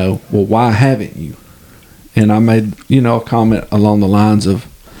 you know, well, why haven't you? And I made, you know, a comment along the lines of,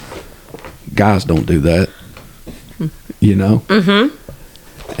 guys don't do that, you know?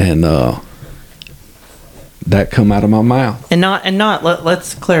 And that come out of my mouth.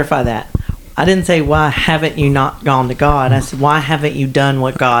 Let's clarify that. I didn't say, why haven't you not gone to God? I said, why haven't you done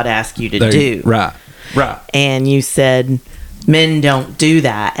what God asked you to do? Right. And you said, men don't do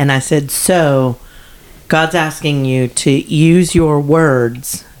that. And I said, so God's asking you to use your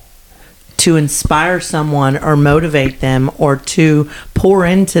words to inspire someone or motivate them or to pour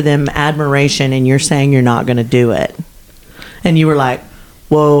into them admiration, and you're saying you're not going to do it. And you were like,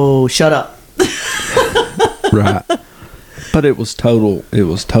 whoa, shut up. Right. But it was total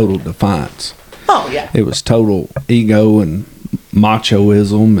defiance. Oh, yeah. It was total ego and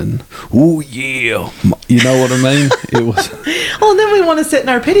machoism and, ooh, yeah. You know what I mean? It was. Well, and then we want to sit in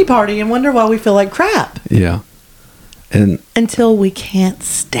our pity party and wonder why we feel like crap. Yeah. And until we can't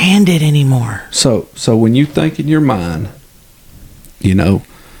stand it anymore. So when you think in your mind, you know,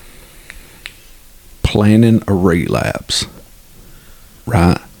 planning a relapse,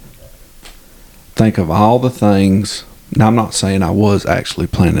 right? Think of all the things. Now, I'm not saying I was actually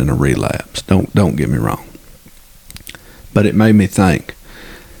planning a relapse. Don't get me wrong. But it made me think.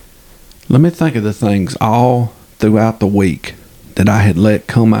 Let me think of the things all throughout the week that I had let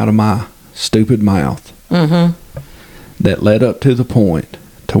come out of my stupid mouth. That led up to the point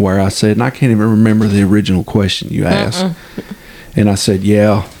to where I said, and I can't even remember the original question you asked. And I said,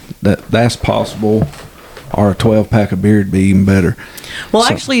 yeah, that's possible. or a 12-pack of beer would be even better. Well,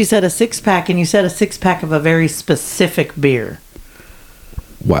 So- actually, you said a 6-pack, and you said a 6-pack of a very specific beer.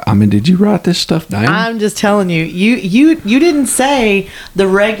 What, I mean, did you write this stuff down? I'm just telling you, you didn't say the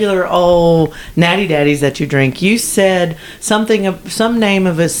regular old Natty Daddies that you drink. You said some name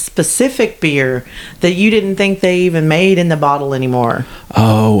of a specific beer that you didn't think they even made in the bottle anymore.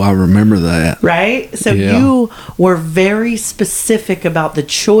 Oh, I remember that. Right? So Yeah. you were very specific about the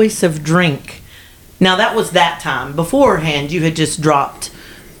choice of drink. Now that was that time. Beforehand, you had just dropped,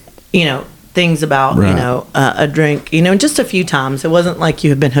 things about, Right. a drink, just a few times. It wasn't like you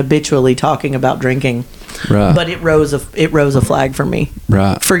had been habitually talking about drinking. Right. But it rose a flag for me.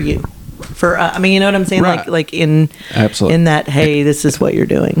 Right. For you. You know what I'm saying? Right. Like in Absolutely. in that, hey, this is what you're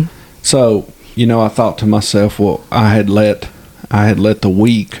doing. So, I thought to myself, well, I had let the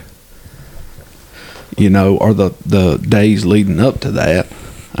week, or the days leading up to that,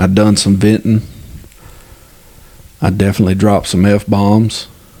 I'd done some venting. I definitely dropped some F-bombs,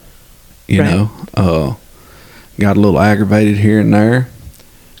 Right. got a little aggravated here and there,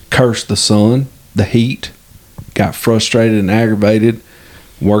 cursed the sun, the heat, got frustrated and aggravated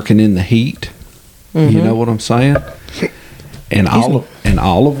working in the heat. You know what I'm saying? And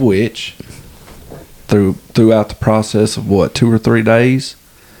all of which, throughout the process of 2 or 3 days,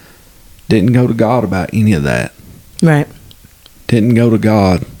 didn't go to God about any of that. Right. Didn't go to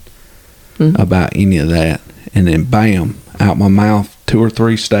God about any of that. And then bam, out my mouth, 2 or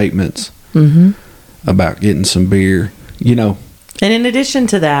 3 statements about getting some beer. And in addition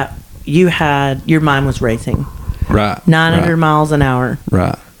to that, your mind was racing. Right. 900 miles an hour.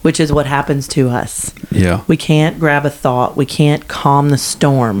 Right. Which is what happens to us. Yeah. We can't grab a thought. We can't calm the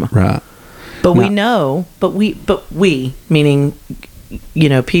storm. Right. But we know, but we, meaning,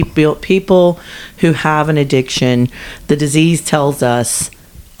 people who have an addiction, the disease tells us,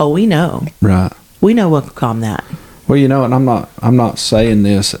 oh, we know. Right. We know what can calm that. Well, and I'm not saying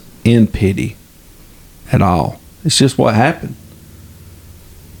this in pity at all. It's just what happened.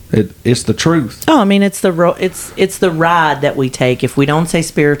 It's the truth. Oh, I mean, it's the ride that we take if we don't say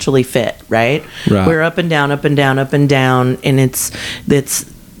spiritually fit, right? Right. We're up and down, up and down, up and down, and it's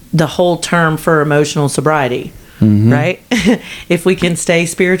the whole term for emotional sobriety, right? If we can stay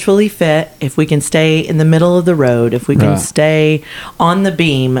spiritually fit, if we can stay in the middle of the road, if we can Right. stay on the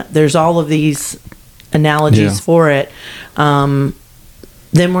beam, there's all of these analogies Yeah. for it.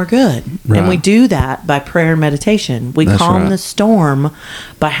 Then we're good. Right. And we do that by prayer and meditation. We That's calm right. the storm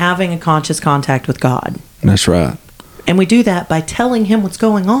by having a conscious contact with God. That's right. And we do that by telling him what's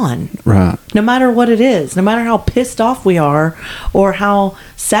going on. Right. No matter what it is, no matter how pissed off we are, or how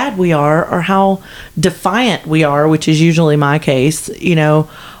sad we are, or how defiant we are, which is usually my case,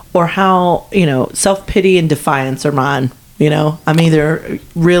 or how, self-pity and defiance are mine. I'm either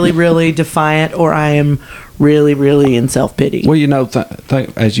really, really defiant, or I am really, really in self-pity. Well,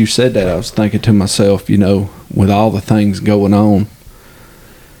 as you said that, I was thinking to myself, with all the things going on,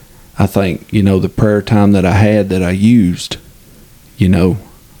 I think, the prayer time that I had that I used,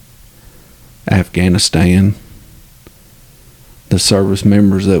 Afghanistan, the service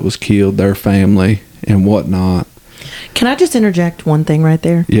members that was killed, their family and whatnot. Can I just interject one thing right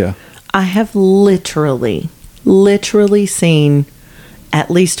there? Yeah. I have literally seen at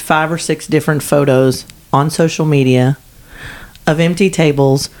least 5 or 6 different photos on social media of empty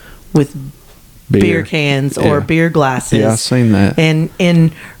tables with beer cans or Yeah. beer glasses. Yeah, I've seen that. And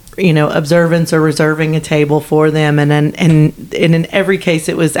in observance or reserving a table for them, and in every case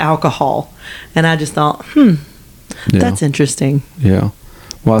it was alcohol. And I just thought, Yeah. that's interesting. Yeah.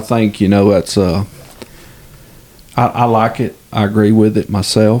 Well, I think, that's, I like it. I agree with it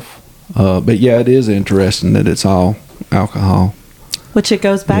myself. But yeah, it is interesting that it's all alcohol. Which it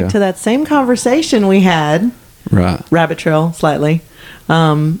goes back Yeah. to that same conversation we had, Right. rabbit trail slightly,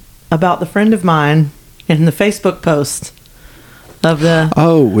 about the friend of mine in the Facebook post of the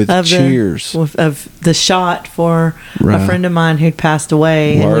With Cheers. of the shot for a Right. friend of mine who'd passed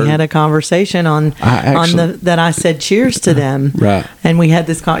away, and Word. we had a conversation that I said cheers to them, Right. and we had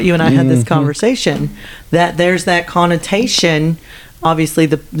this you and I had this conversation that there's that connotation. Obviously,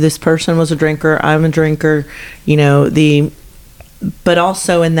 this person was a drinker. I'm a drinker. But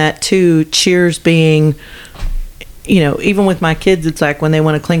also in that too, cheers being, even with my kids, it's like when they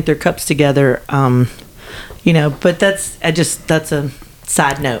want to clink their cups together. But that's a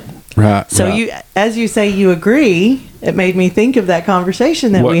side note. Right. So right. as you say, you agree. It made me think of that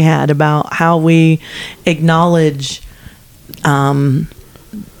conversation that What- we had about how we acknowledge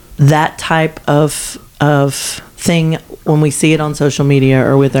that type of thing when we see it on social media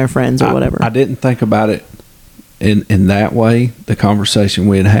or with our friends or whatever. I didn't think about it in that way, the conversation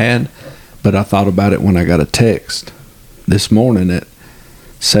we had, But I thought about it when I got a text this morning at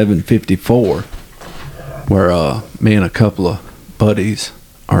 7:54, where me and a couple of buddies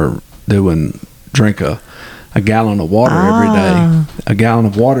are drink a gallon of water every day, a gallon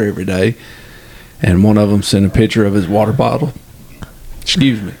of water every day, and one of them sent a picture of his water bottle,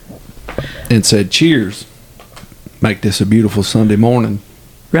 excuse me, and said, "Cheers, make this a beautiful Sunday morning."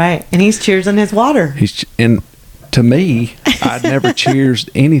 Right, and he's cheersing his water. And to me, I'd never cheersed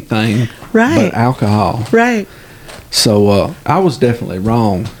anything but alcohol. Right. So I was definitely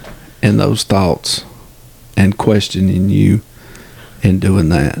wrong in those thoughts and questioning you in doing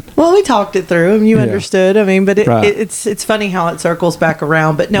that. Well, we talked it through and you understood. I mean, but it's funny how it circles back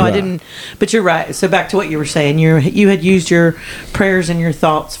around. But no, I didn't. But you're right. So back to what you were saying. You had used your prayers and your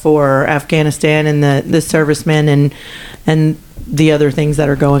thoughts for Afghanistan and the servicemen and the other things that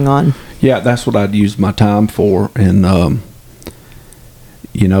are going on. Yeah, that's what I'd use my time for. And, well,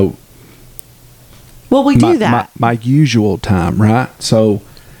 we do that. My usual time, right? So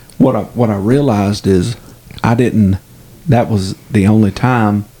what I realized is that was the only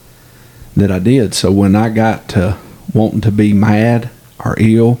time that I did. So when I got to wanting to be mad or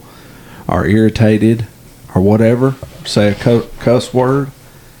ill or irritated or whatever, say a cuss word,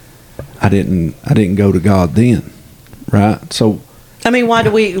 I didn't go to God then, right? So I mean, why?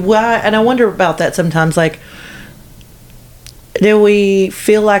 And I wonder about that sometimes. Like, do we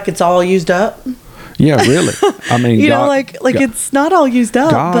feel like it's all used up? Yeah, really. I mean, God, it's not all used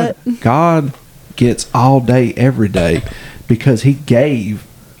up. But God gets all day, every day, because He gave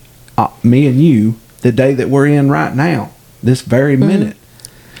me and you the day that we're in right now, this very minute.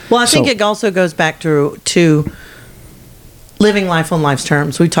 Well, I think it also goes back to living life on life's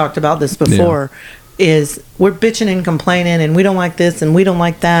terms. We talked about this before. Yeah. Is we're bitching and complaining and we don't like this and we don't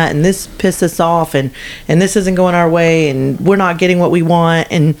like that and this pissed us off and this isn't going our way and we're not getting what we want,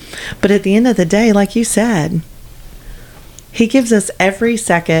 but at the end of the day, like you said, He gives us every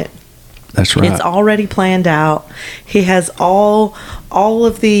second. That's right. It's already planned out. He has all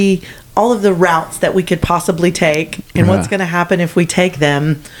of the routes that we could possibly take and what's going to happen if we take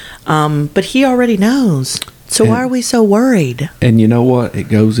them, but He already knows. So why are we so worried? And you know what? It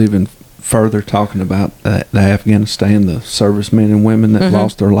goes even further, talking about the Afghanistan, the servicemen and women that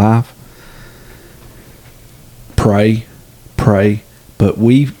lost their life. Pray, but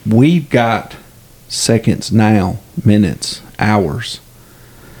we've got seconds now, minutes, hours,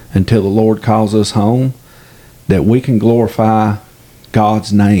 until the Lord calls us home, that we can glorify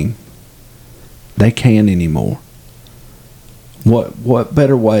God's name. They can't anymore. What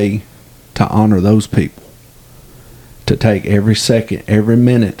better way to honor those people? To take every second, every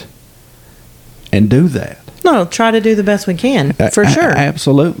minute, and do that. No, try to do the best we can, for sure.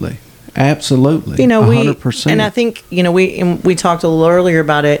 Absolutely. 100%. And I think, we talked a little earlier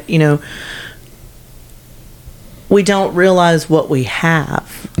about it, we don't realize what we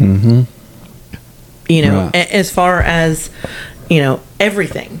have. Mm-hmm. As far as,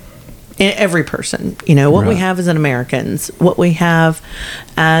 everything, every person, what we have as an Americans, what we have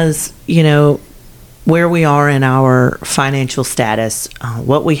as, where we are in our financial status,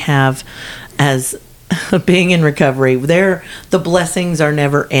 what we have as being in recovery. The blessings are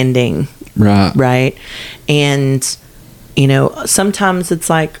never ending. Right. And, sometimes it's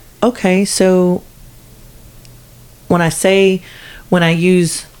like, okay, so when I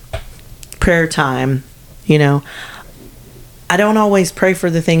use prayer time, I don't always pray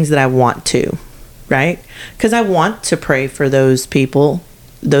for the things that I want to, right? Because I want to pray for those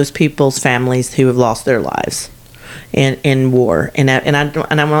people's families who have lost their lives in war, and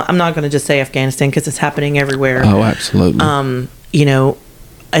I'm not going to just say Afghanistan because it's happening everywhere. Oh, absolutely.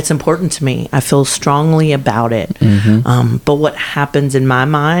 It's important to me. I feel strongly about it. Mm-hmm. But what happens in my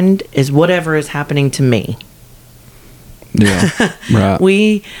mind is whatever is happening to me. Yeah, right.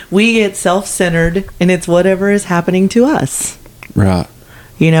 We get self-centered, and it's whatever is happening to us. Right.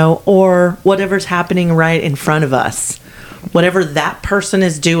 Or whatever's happening right in front of us. Whatever that person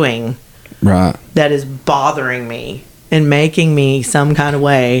is doing, right, that is bothering me and making me some kind of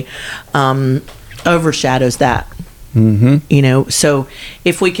way, overshadows that. Mm-hmm. So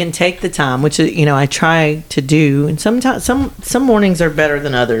if we can take the time, which I try to do, and sometimes some mornings are better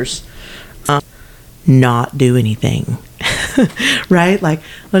than others, not do anything. Right? Like,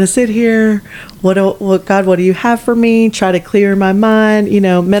 let us sit here. What God, what do you have for me? Try to clear my mind.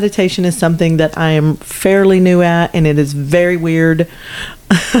 Meditation is something that I am fairly new at, and it is very weird.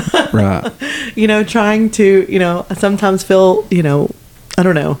 Right. Trying to, I sometimes feel, I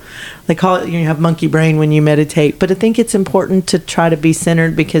don't know, they call it, you have monkey brain when you meditate, but I think it's important to try to be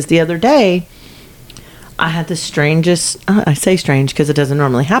centered, because the other day I had the strangest, I say strange because it doesn't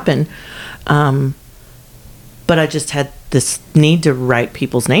normally happen, but I just had this need to write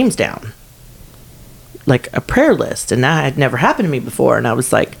people's names down, like a prayer list, and that had never happened to me before. And I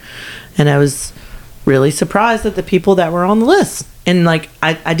was really surprised at the people that were on the list. And like,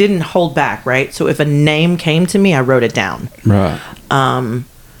 I didn't hold back, right? So if a name came to me, I wrote it down. Right. And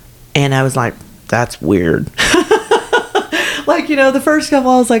I was like, that's weird. Like, the first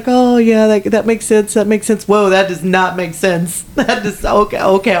couple, I was like, oh yeah, that makes sense. That makes sense. Whoa, that does not make sense. That does, okay,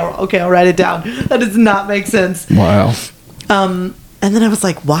 I'll write it down. That does not make sense. Wow. And then I was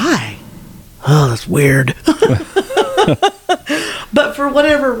like, why? Oh, that's weird. But for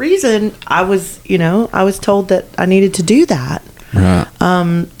whatever reason, I was told that I needed to do that. Right.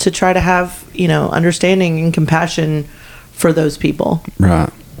 To try to have, understanding and compassion for those people. Right.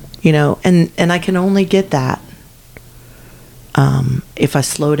 And I can only get that if I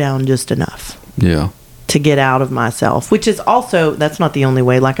slow down just enough. Yeah. To get out of myself, which is also, that's not the only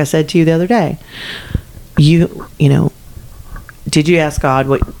way. Like I said to you the other day, did you ask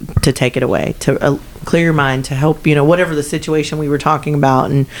God to take it away, to clear your mind, to help, whatever the situation we were talking about?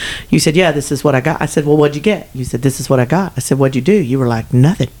 And you said, yeah, this is what I got. I said, well, what'd you get? You said, this is what I got. I said, what'd you do? You were like,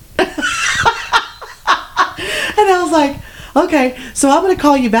 nothing. And I was like, okay, so I'm going to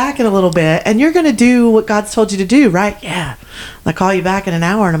call you back in a little bit, and you're going to do what God's told you to do, right? Yeah. I call you back in an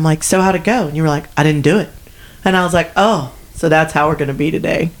hour, and I'm like, so how'd it go? And you were like, I didn't do it. And I was like, oh, so that's how we're going to be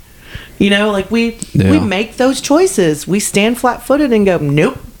today. Like we make those choices. We stand flat-footed and go,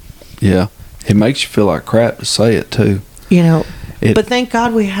 nope. Yeah. It makes you feel like crap to say it too. But thank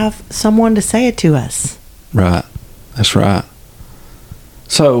God we have someone to say it to us. Right. That's right.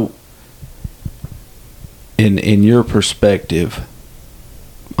 So, in your perspective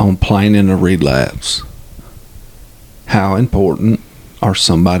on planning a relapse, how important are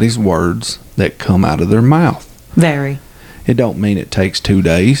somebody's words that come out of their mouth? Very. It don't mean it takes 2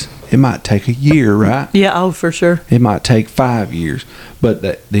 days. It might take a year, right? Yeah, oh, for sure. It might take 5 years. But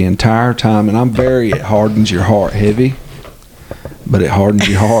the entire time, and it hardens your heart heavy, but it hardens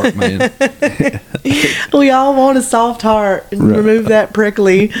your heart, man. We all want a soft heart and remove that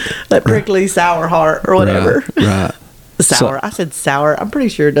prickly sour heart or whatever. Right. Sour. I said sour. I'm pretty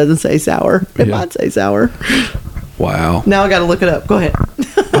sure it doesn't say sour. It might say sour. Wow. Now I got to look it up. Go ahead.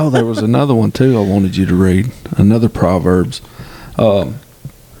 Oh, there was another one too I wanted you to read. Another Proverbs.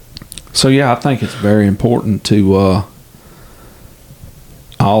 So yeah, I think it's very important to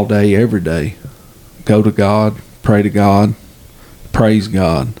all day, every day, go to God, pray to God, praise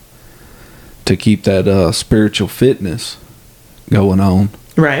God, to keep that spiritual fitness going on.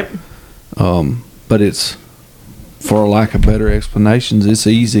 Right. But it's, for lack of better explanations, it's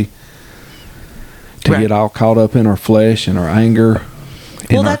easy to get all caught up in our flesh and our anger.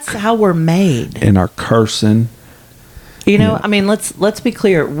 Well, that's how we're made. In our cursing. I mean, let's be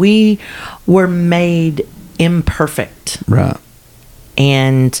clear. We were made imperfect. Right.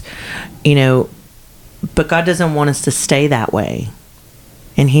 And, but God doesn't want us to stay that way.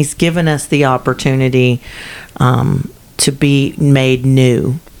 And He's given us the opportunity to be made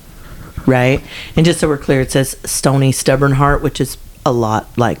new. Right? And just so we're clear, it says stony, stubborn heart, which is a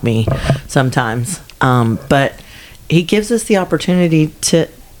lot like me sometimes. But He gives us the opportunity to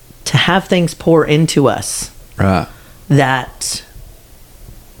have things pour into us. Right. That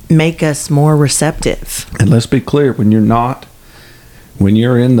make us more receptive. And let's be clear, when you're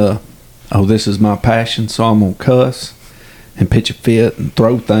in the, oh, this is my passion, so I'm going to cuss and pitch a fit and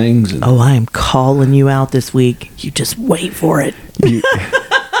throw things. And I am calling you out this week. You just wait for it.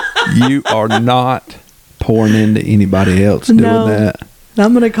 You are not pouring into anybody else doing that.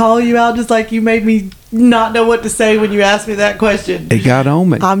 I'm going to call you out just like you made me not know what to say when you asked me that question. It got on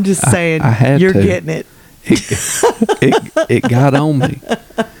me. I'm just saying, you're getting it. It got on me.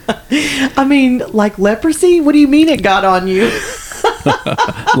 I mean, like leprosy? What do you mean it got on you?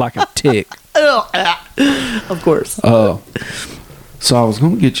 Like a tick. Of course. So I was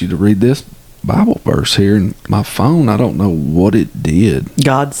going to get you to read this Bible verse here, and my phone, I don't know what it did.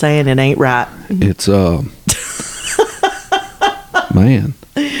 God saying it ain't right. It's man.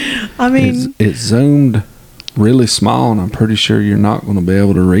 I mean, it zoomed really small, and I'm pretty sure you're not going to be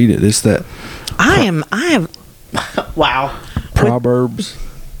able to read it. It's that I am wow. Proverbs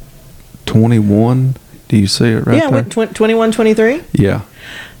 21. Do you see it right there? 21, 23? Yeah.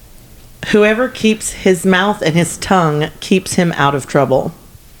 Whoever keeps his mouth and his tongue keeps him out of trouble.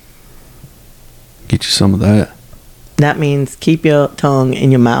 Get you some of that. That means keep your tongue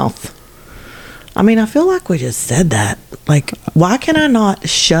in your mouth. I mean, I feel like we just said that. Like, why can I not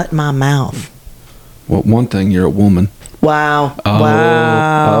shut my mouth? Well, one thing, you're a woman. Wow. Oh,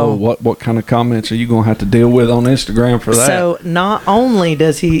 Wow. Oh, what kind of comments are you going to have to deal with on Instagram for that? So not only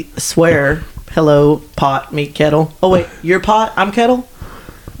does he swear, hello, pot, meet kettle. Oh, wait, you're pot, I'm kettle?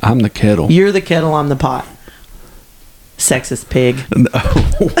 I'm the kettle. You're the kettle, I'm the pot. Sexist pig.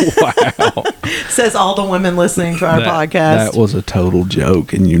 Wow. Says all the women listening to our podcast. That was a total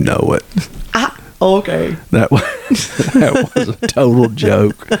joke, and you know it. Okay. That was a total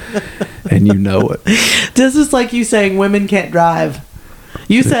joke, and you know it. This is like you saying women can't drive.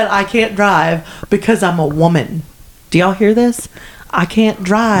 You said I can't drive because I'm a woman. Do y'all hear this? I can't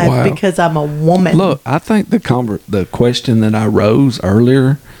drive Wow. because I'm a woman. Look, I think the question that I rose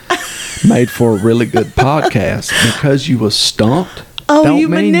earlier made for a really good podcast because you was stumped. Oh, you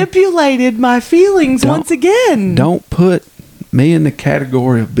manipulated my feelings once again. Don't put me in the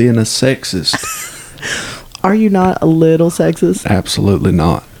category of being a sexist. Are you not a little sexist? Absolutely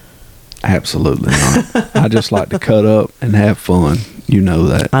not. Absolutely not. I just like to cut up and have fun. You know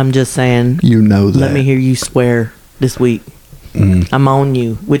that. I'm just saying. You know that. Let me hear you swear this week. Mm. I'm on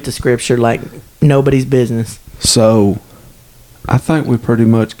you with the scripture like nobody's business. So, I think we pretty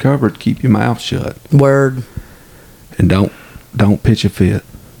much covered keep your mouth shut. Word. And don't pitch a fit.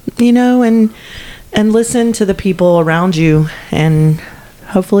 You know, and listen to the people around you, and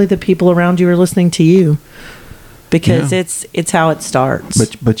hopefully the people around you are listening to you, because it's how it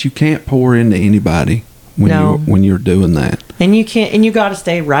starts. But you can't pour into anybody when you're doing that. And you can't, and you got to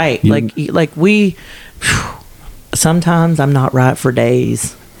stay right. Like we sometimes I'm not right for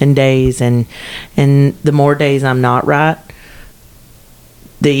days and days, and the more days I'm not right,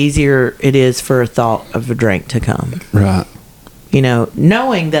 the easier it is for a thought of a drink to come. Right. You know,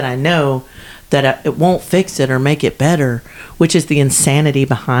 knowing that I know that it won't fix it or make it better, which is the insanity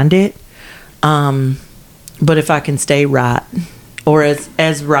behind it. But if I can stay right, or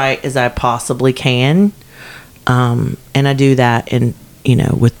as right as I possibly can, and I do that in,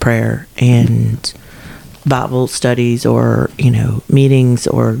 with prayer and Bible studies, or, meetings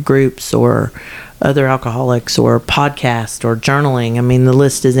or groups or other alcoholics or podcasts or journaling. I mean, the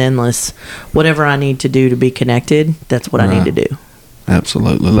list is endless. Whatever I need to do to be connected, that's what I need to do.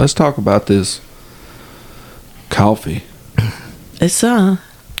 Absolutely. Let's talk about this coffee. It's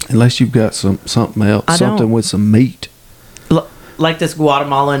unless you've got something else, something with some meat, like this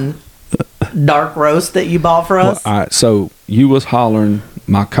Guatemalan dark roast that you bought for us. Well, all right, so you was hollering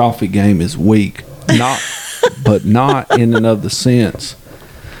my coffee game is weak, but not in and of the sense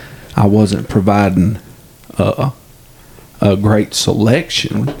I wasn't providing a great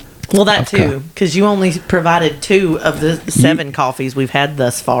selection. Well, that too, because you only provided 2 of the 7 coffees we've had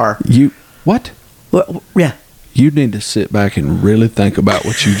thus far. What? Yeah. You need to sit back and really think about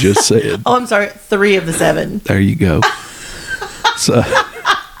what you just said. Oh, I'm sorry. 3 of the 7. There you go. So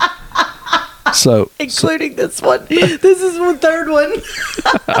including this one. This is the 3rd one.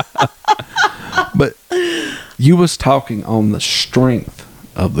 But you was talking on the strength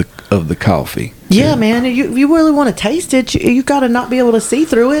of the coffee. Yeah, man. If you really want to taste it, you got to not be able to see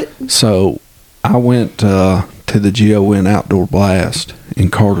through it. So I went to the GON Outdoor Blast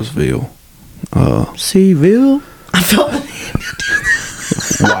in Cartersville. Seaville? I felt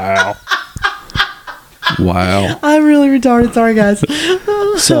Wow. I'm really retarded. Sorry, guys.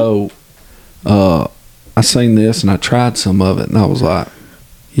 So I seen this and I tried some of it and I was like,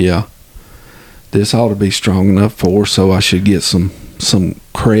 yeah, this ought to be strong enough for, so I should get some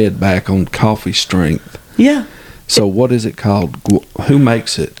cred back on coffee strength. Yeah. So what is it called? Who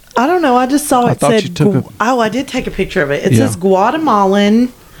makes it? I don't know. I just saw it said. I did take a picture of it. It says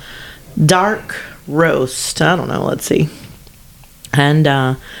Guatemalan dark roast. I don't know. Let's see. And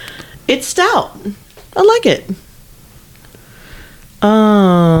it's stout. I like it.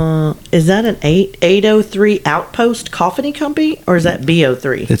 Is that an 803 Outpost Coffee Company, or is that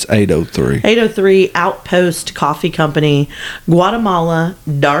B03? It's 803. 803 Outpost Coffee Company, Guatemala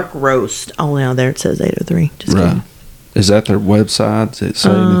Dark Roast. Oh, now there it says 803. Just kidding. Is that their website? Does it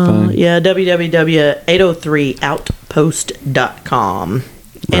say anything? Yeah, www.803outpost.com. Right.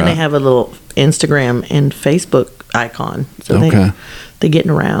 And they have a little Instagram and Facebook icon. So they're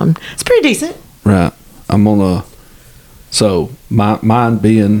getting around. It's pretty decent. Right. I'm on a... So, mine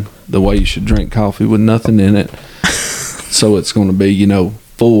being the way you should drink coffee with nothing in it. So, it's going to be,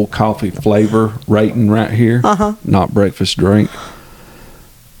 full coffee flavor rating right here. Uh-huh. Not breakfast drink.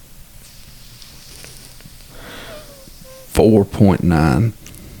 4.9.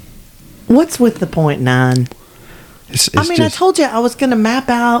 What's with the 0.9? I told you I was going to map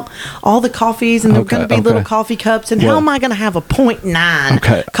out all the coffees, and they're going to be little coffee cups. And how am I going to have a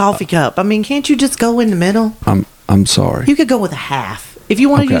 0.9 coffee cup? I mean, can't you just go in the middle? I'm sorry. You could go with a half. If you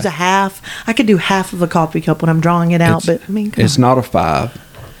want to Okay. use a half, I could do half of a coffee cup when I'm drawing it out. But I mean, come It's on. not a 5.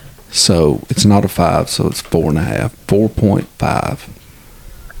 So it's not a 5, so it's 4.5. 4.5.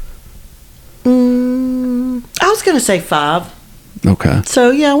 I was gonna say 5. Okay.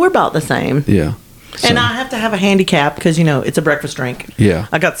 So yeah, we're about the same. Yeah. And So- I have to have a handicap because it's a breakfast drink. Yeah.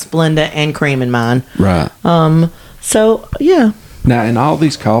 I got Splenda and cream in mine. Right. So yeah, Now, in all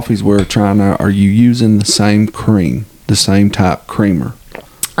these coffees we're trying out, are you using the same cream, the same type creamer?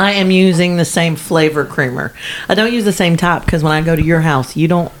 I am using the same flavor creamer. I don't use the same type because when I go to your house, you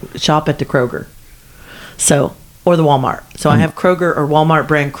don't shop at the Kroger, or the Walmart. So I have Kroger or Walmart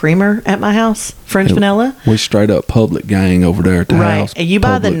brand creamer at my house, French vanilla. We straight up public gang over there at the Right. house. And you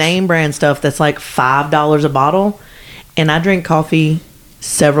buy the Publix. name brand stuff that's like $5 a bottle, and I drink coffee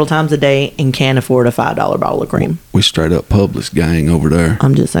several times a day and can't afford a $5 bottle of cream. We straight up Publix gang over there.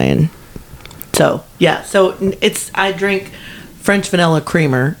 I'm just saying. So yeah, I drink French vanilla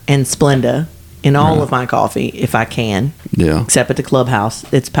creamer and Splenda in all of my coffee if I can, Yeah. except at the clubhouse.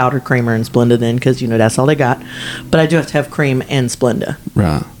 It's powdered creamer and Splenda then because that's all they got. But I do have to have cream and Splenda.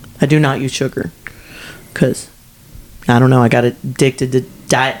 Right. I do not use sugar because I don't know. I got addicted to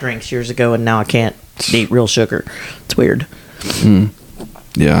diet drinks years ago, and now I can't eat real sugar. It's weird.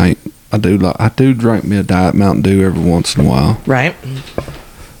 Yeah, I do drink me a Diet Mountain Dew every once in a while. Right?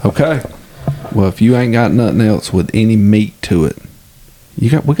 Okay. Well, if you ain't got nothing else with any meat to it, we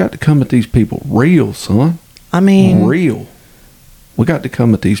got to come at these people real, son. I mean, Real. We got to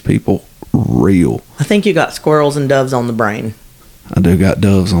come at these people real. I think you got squirrels and doves on the brain. I do got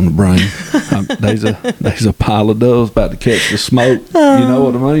doves on the brain. There's a pile of doves about to catch the smoke. You know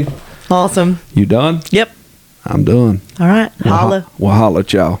what I mean? Awesome. You done? Yep. I'm done. All right. Holla. We'll holla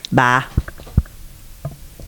at y'all. Bye.